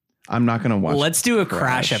 I'm not going to watch. Let's do a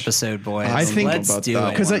Crash Crash. episode, boys. I think let's about do that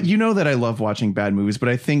it. because you know that I love watching bad movies, but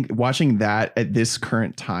I think watching that at this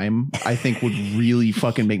current time, I think would really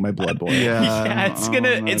fucking make my blood boil. Yeah,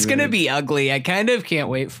 it's gonna be ugly. I kind of can't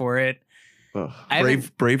wait for it. Ugh.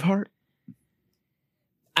 Braveheart.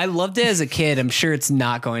 I loved it as a kid. I'm sure it's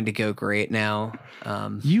not going to go great now.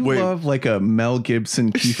 You Wait. love like a Mel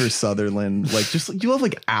Gibson, Kiefer Sutherland, like just you love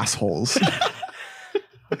like assholes.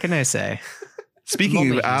 What can I say?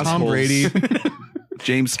 Speaking of Tom assholes, Tom Brady.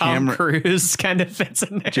 James Tom Cameron. Cruise kind of fits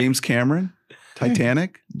in there. James Cameron.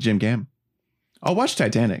 Titanic. Jim Gam. I'll watch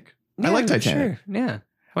Titanic. I like Titanic. Sure. Yeah.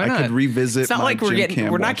 Why I not? could revisit. It's not my like Jim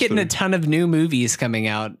Cam we're not watch getting a through. ton of new movies coming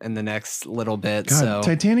out in the next little bit. God, so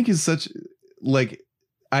Titanic is such like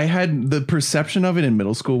I had the perception of it in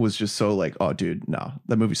middle school was just so like, oh dude, no,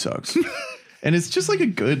 that movie sucks. And it's just like a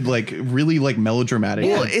good, like really like melodramatic,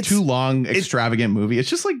 Well, like, it's- too long, extravagant movie. It's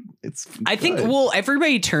just like it's. I think good.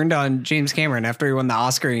 everybody turned on James Cameron after he won the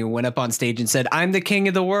Oscar. He went up on stage and said, "I'm the king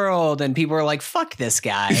of the world," and people were like, "Fuck this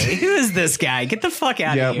guy! Who is this guy? Get the fuck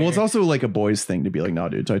out Yeah, of here!" well, it's also like a boys thing to be like, no,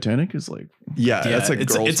 dude, Titanic is like, Yeah, that's a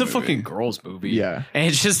it's girl's a movie. fucking girls movie. yeah, And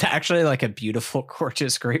it's just actually like a beautiful,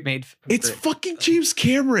 gorgeous, great made. It's fucking James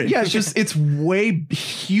Cameron. yeah. It's just it's way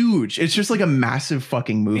huge. It's just like a massive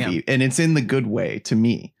fucking movie, Yeah. and it's in the good way to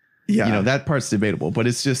me. yeah. You know, that part's debatable, but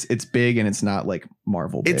it's just it's big and it's not like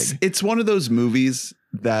Marvel big. It's one of those movies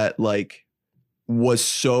that like was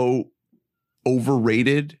so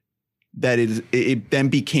overrated that it then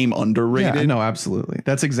became underrated. Yeah, no, absolutely.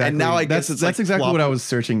 That's exactly. And now I guess it's that's like exactly flop- what I was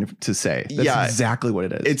searching to say. That's Yeah. exactly what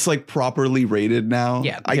it is. It's like properly rated now.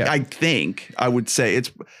 Yeah. Yeah. I think I would say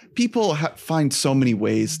it's people find so many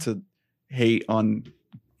ways to hate on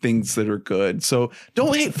things that are good. So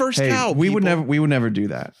don't hate First Hey, Cow. we would people. never do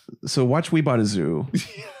that. So watch We Bought a Zoo.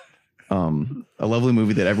 A lovely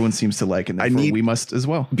movie that everyone seems to like, and therefore we must as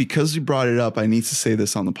well. Because you brought it up, I need to say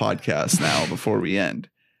this on the podcast now before we end.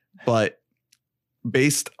 But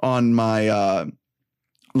based on my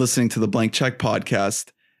listening to the Blank Check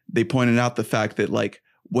podcast, they pointed out the fact that like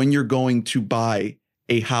when you're going to buy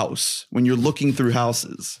a house, when you're looking through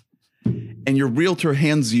houses and your realtor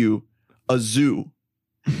hands you a zoo,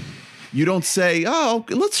 you don't say, oh,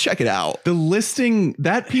 let's check it out. The listing,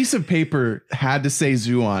 that piece of paper had to say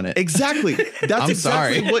zoo on it. Exactly. That's exactly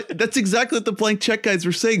sorry. that's exactly what the Blank Check guys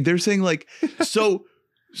were saying. They're saying like, so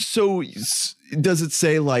does it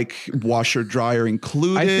say like washer dryer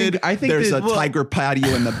included? I think there's that- a tiger patio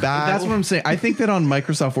in the back. That's what I'm saying. I think that on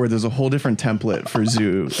Microsoft Word, there's a whole different template for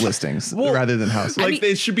zoo listings rather than houses. like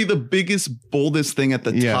they should be the biggest, boldest thing at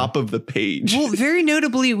the top of the page. Well, very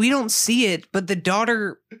notably, we don't see it, but the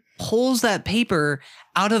daughter pulls that paper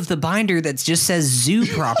out of the binder that just says zoo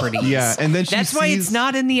properties. Yeah, and then that's why it's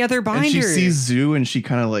not in the other binder. And she sees zoo and she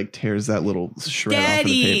kind of like tears that little shred off of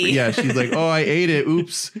the paper. Daddy! Yeah, she's like, oh, I ate it.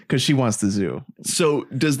 Oops. Because she wants the zoo. So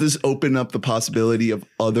does this open up the possibility of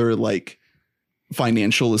other like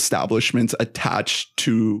financial establishments attached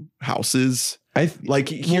to houses?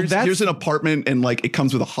 Here's an apartment and like it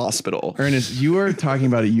comes with a hospital. Ernest, you are talking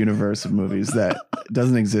about a universe of movies that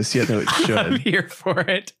doesn't exist yet, though it I'm should. here for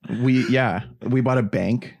it. We bought a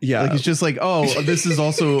bank. Yeah. Like it's just like, oh, this is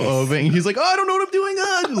also a bank. He's like, oh, I don't know what I'm doing.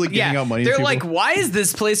 Just like giving out money. They're to like, people. why is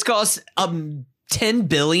this place cost $10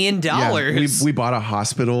 billion? Yeah, we bought a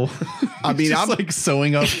hospital. I mean, just I'm like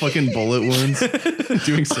sewing up fucking bullet wounds,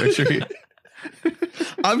 doing surgery.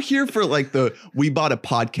 I'm here for like we bought a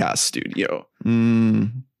podcast studio.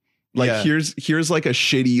 Like Yeah. here's like a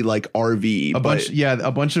shitty like RV. A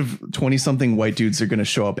bunch of 20-something white dudes are gonna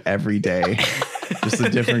show up every day. Just a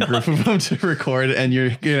different group of them to record, and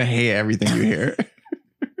you're gonna hate everything you hear.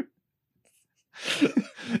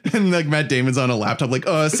 And like Matt Damon's on a laptop, like,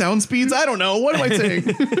 sound speeds? I don't know. What am I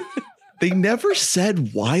saying? They never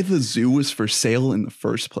said why the zoo was for sale in the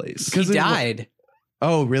first place. He died.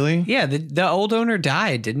 Oh, really? Yeah, the old owner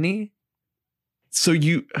died, didn't he? So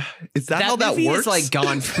is that how that movie works? is like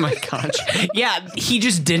gone from my conscience. Yeah, he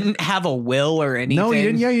just didn't have a will or anything. No, he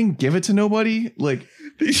didn't. Yeah, he didn't give it to nobody. Like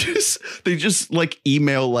they just like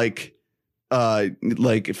email like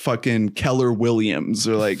fucking Keller Williams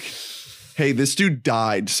or like, hey, this dude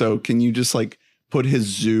died, so can you just like put his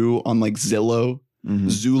zoo on like Zillow?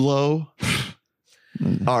 Zulo?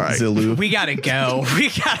 All right. Zillow. We gotta go. We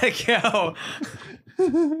gotta go.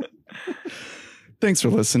 Thanks for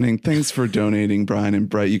listening. Thanks for donating, Brian and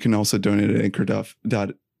Brett. You can also donate at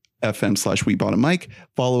anchor.fm/WeBoughtAMic.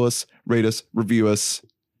 Follow us, rate us, review us,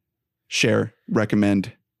 share,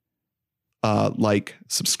 recommend, like,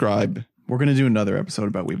 subscribe. We're gonna do another episode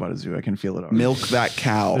about We Bought a Zoo. I can feel it already. Milk that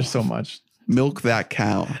cow. There's so much. Milk that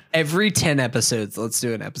cow. Every 10 episodes, let's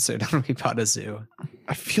do an episode on We Bought a Zoo.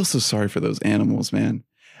 I feel so sorry for those animals, man.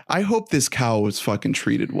 I hope this cow was fucking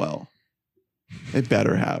treated well. It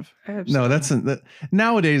better have. No,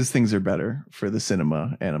 nowadays things are better for the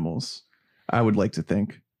cinema animals. I would like to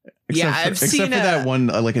think. Except for that one,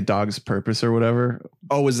 like A Dog's Purpose or whatever.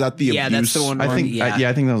 Oh, is that the abuse? Yeah, that's the one. I think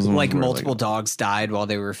that was the one like where, multiple dogs died while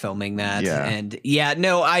they were filming that. Yeah. And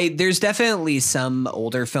there's definitely some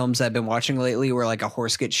older films I've been watching lately where like a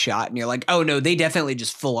horse gets shot and you're like, oh no, they definitely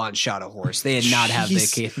just full on shot a horse. They did not have the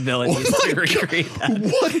capabilities to recreate that.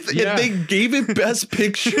 What? Yeah. And they gave it Best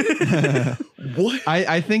Picture? What?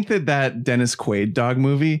 I think that Dennis Quaid dog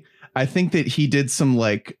movie, I think that he did some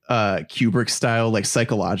like Kubrick style like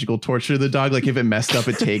psychological torture to the dog. Like if it messed up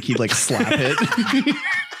a take, he'd like slap it.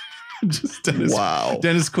 Just Dennis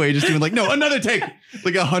Quaid just doing like, no, another take.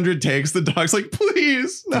 Like 100 takes. The dog's like,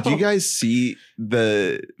 please. No. Did you guys see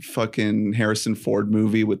the fucking Harrison Ford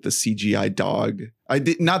movie with the CGI dog? I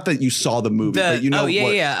did not that you saw the movie, but you know what?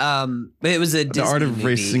 It was a Disney Art of movie.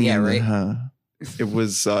 Racing. Yeah, right. It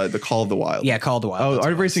was the Call of the Wild. Yeah, Call of the Wild. Oh, That's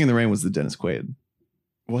Art of what it Racing in the Rain was the Dennis Quaid.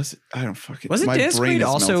 Was it? I don't fucking. was it my Dennis brain Quaid is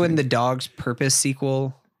also melting. in the Dog's Purpose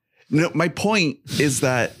sequel? No, my point is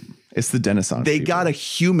that It's the Dennis on. they got a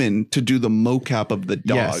human to do the mocap of the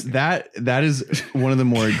dog. Yes, that is one of the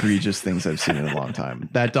more egregious things I've seen in a long time.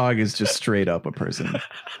 That dog is just straight up a person.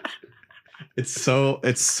 It's so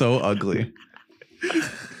ugly.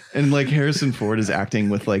 And like Harrison Ford is acting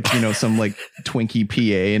with like, you know, some like Twinkie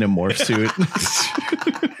PA in a morph suit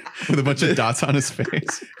with a bunch of dots on his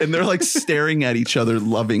face. And they're like staring at each other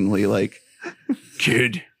lovingly, like,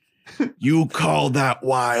 kid, you call that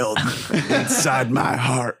wild inside my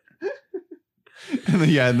heart.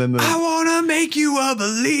 And then the want to make you a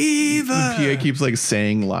believer. PA keeps like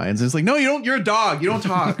saying lines. And it's like, no, you don't. You're a dog. You don't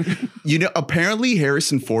talk. You know, apparently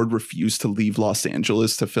Harrison Ford refused to leave Los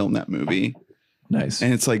Angeles to film that movie. Nice.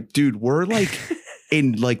 And it's like, dude, we're like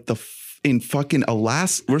in like in fucking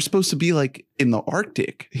Alaska. We're supposed to be like in the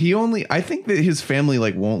Arctic. I think that his family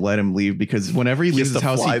like won't let him leave because whenever he leaves has his to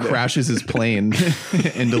house, fly he there. crashes his plane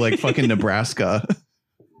into like fucking Nebraska.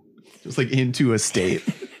 Just like into a state.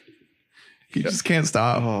 He just can't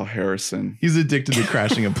stop. Oh, Harrison. He's addicted to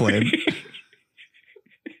crashing a plane.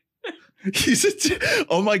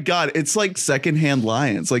 Oh my God. It's like Secondhand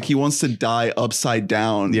Lions. Like he wants to die upside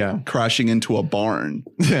down, crashing into a barn.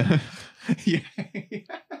 Yeah.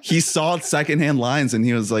 He saw Secondhand Lions and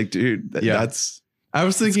he was like, dude, that's. I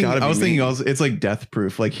was thinking also it's like Death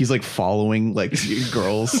Proof. Like he's like following like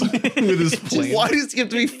girls with his plane. Why does he have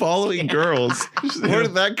to be following girls? Where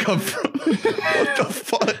did that come from? What the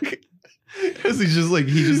fuck? Because he just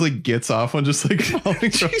like gets off on just like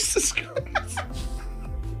following Jesus Christ.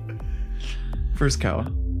 First cow.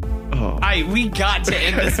 Oh. We got to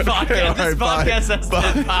end this podcast. All right, This podcast has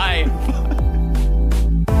been bye.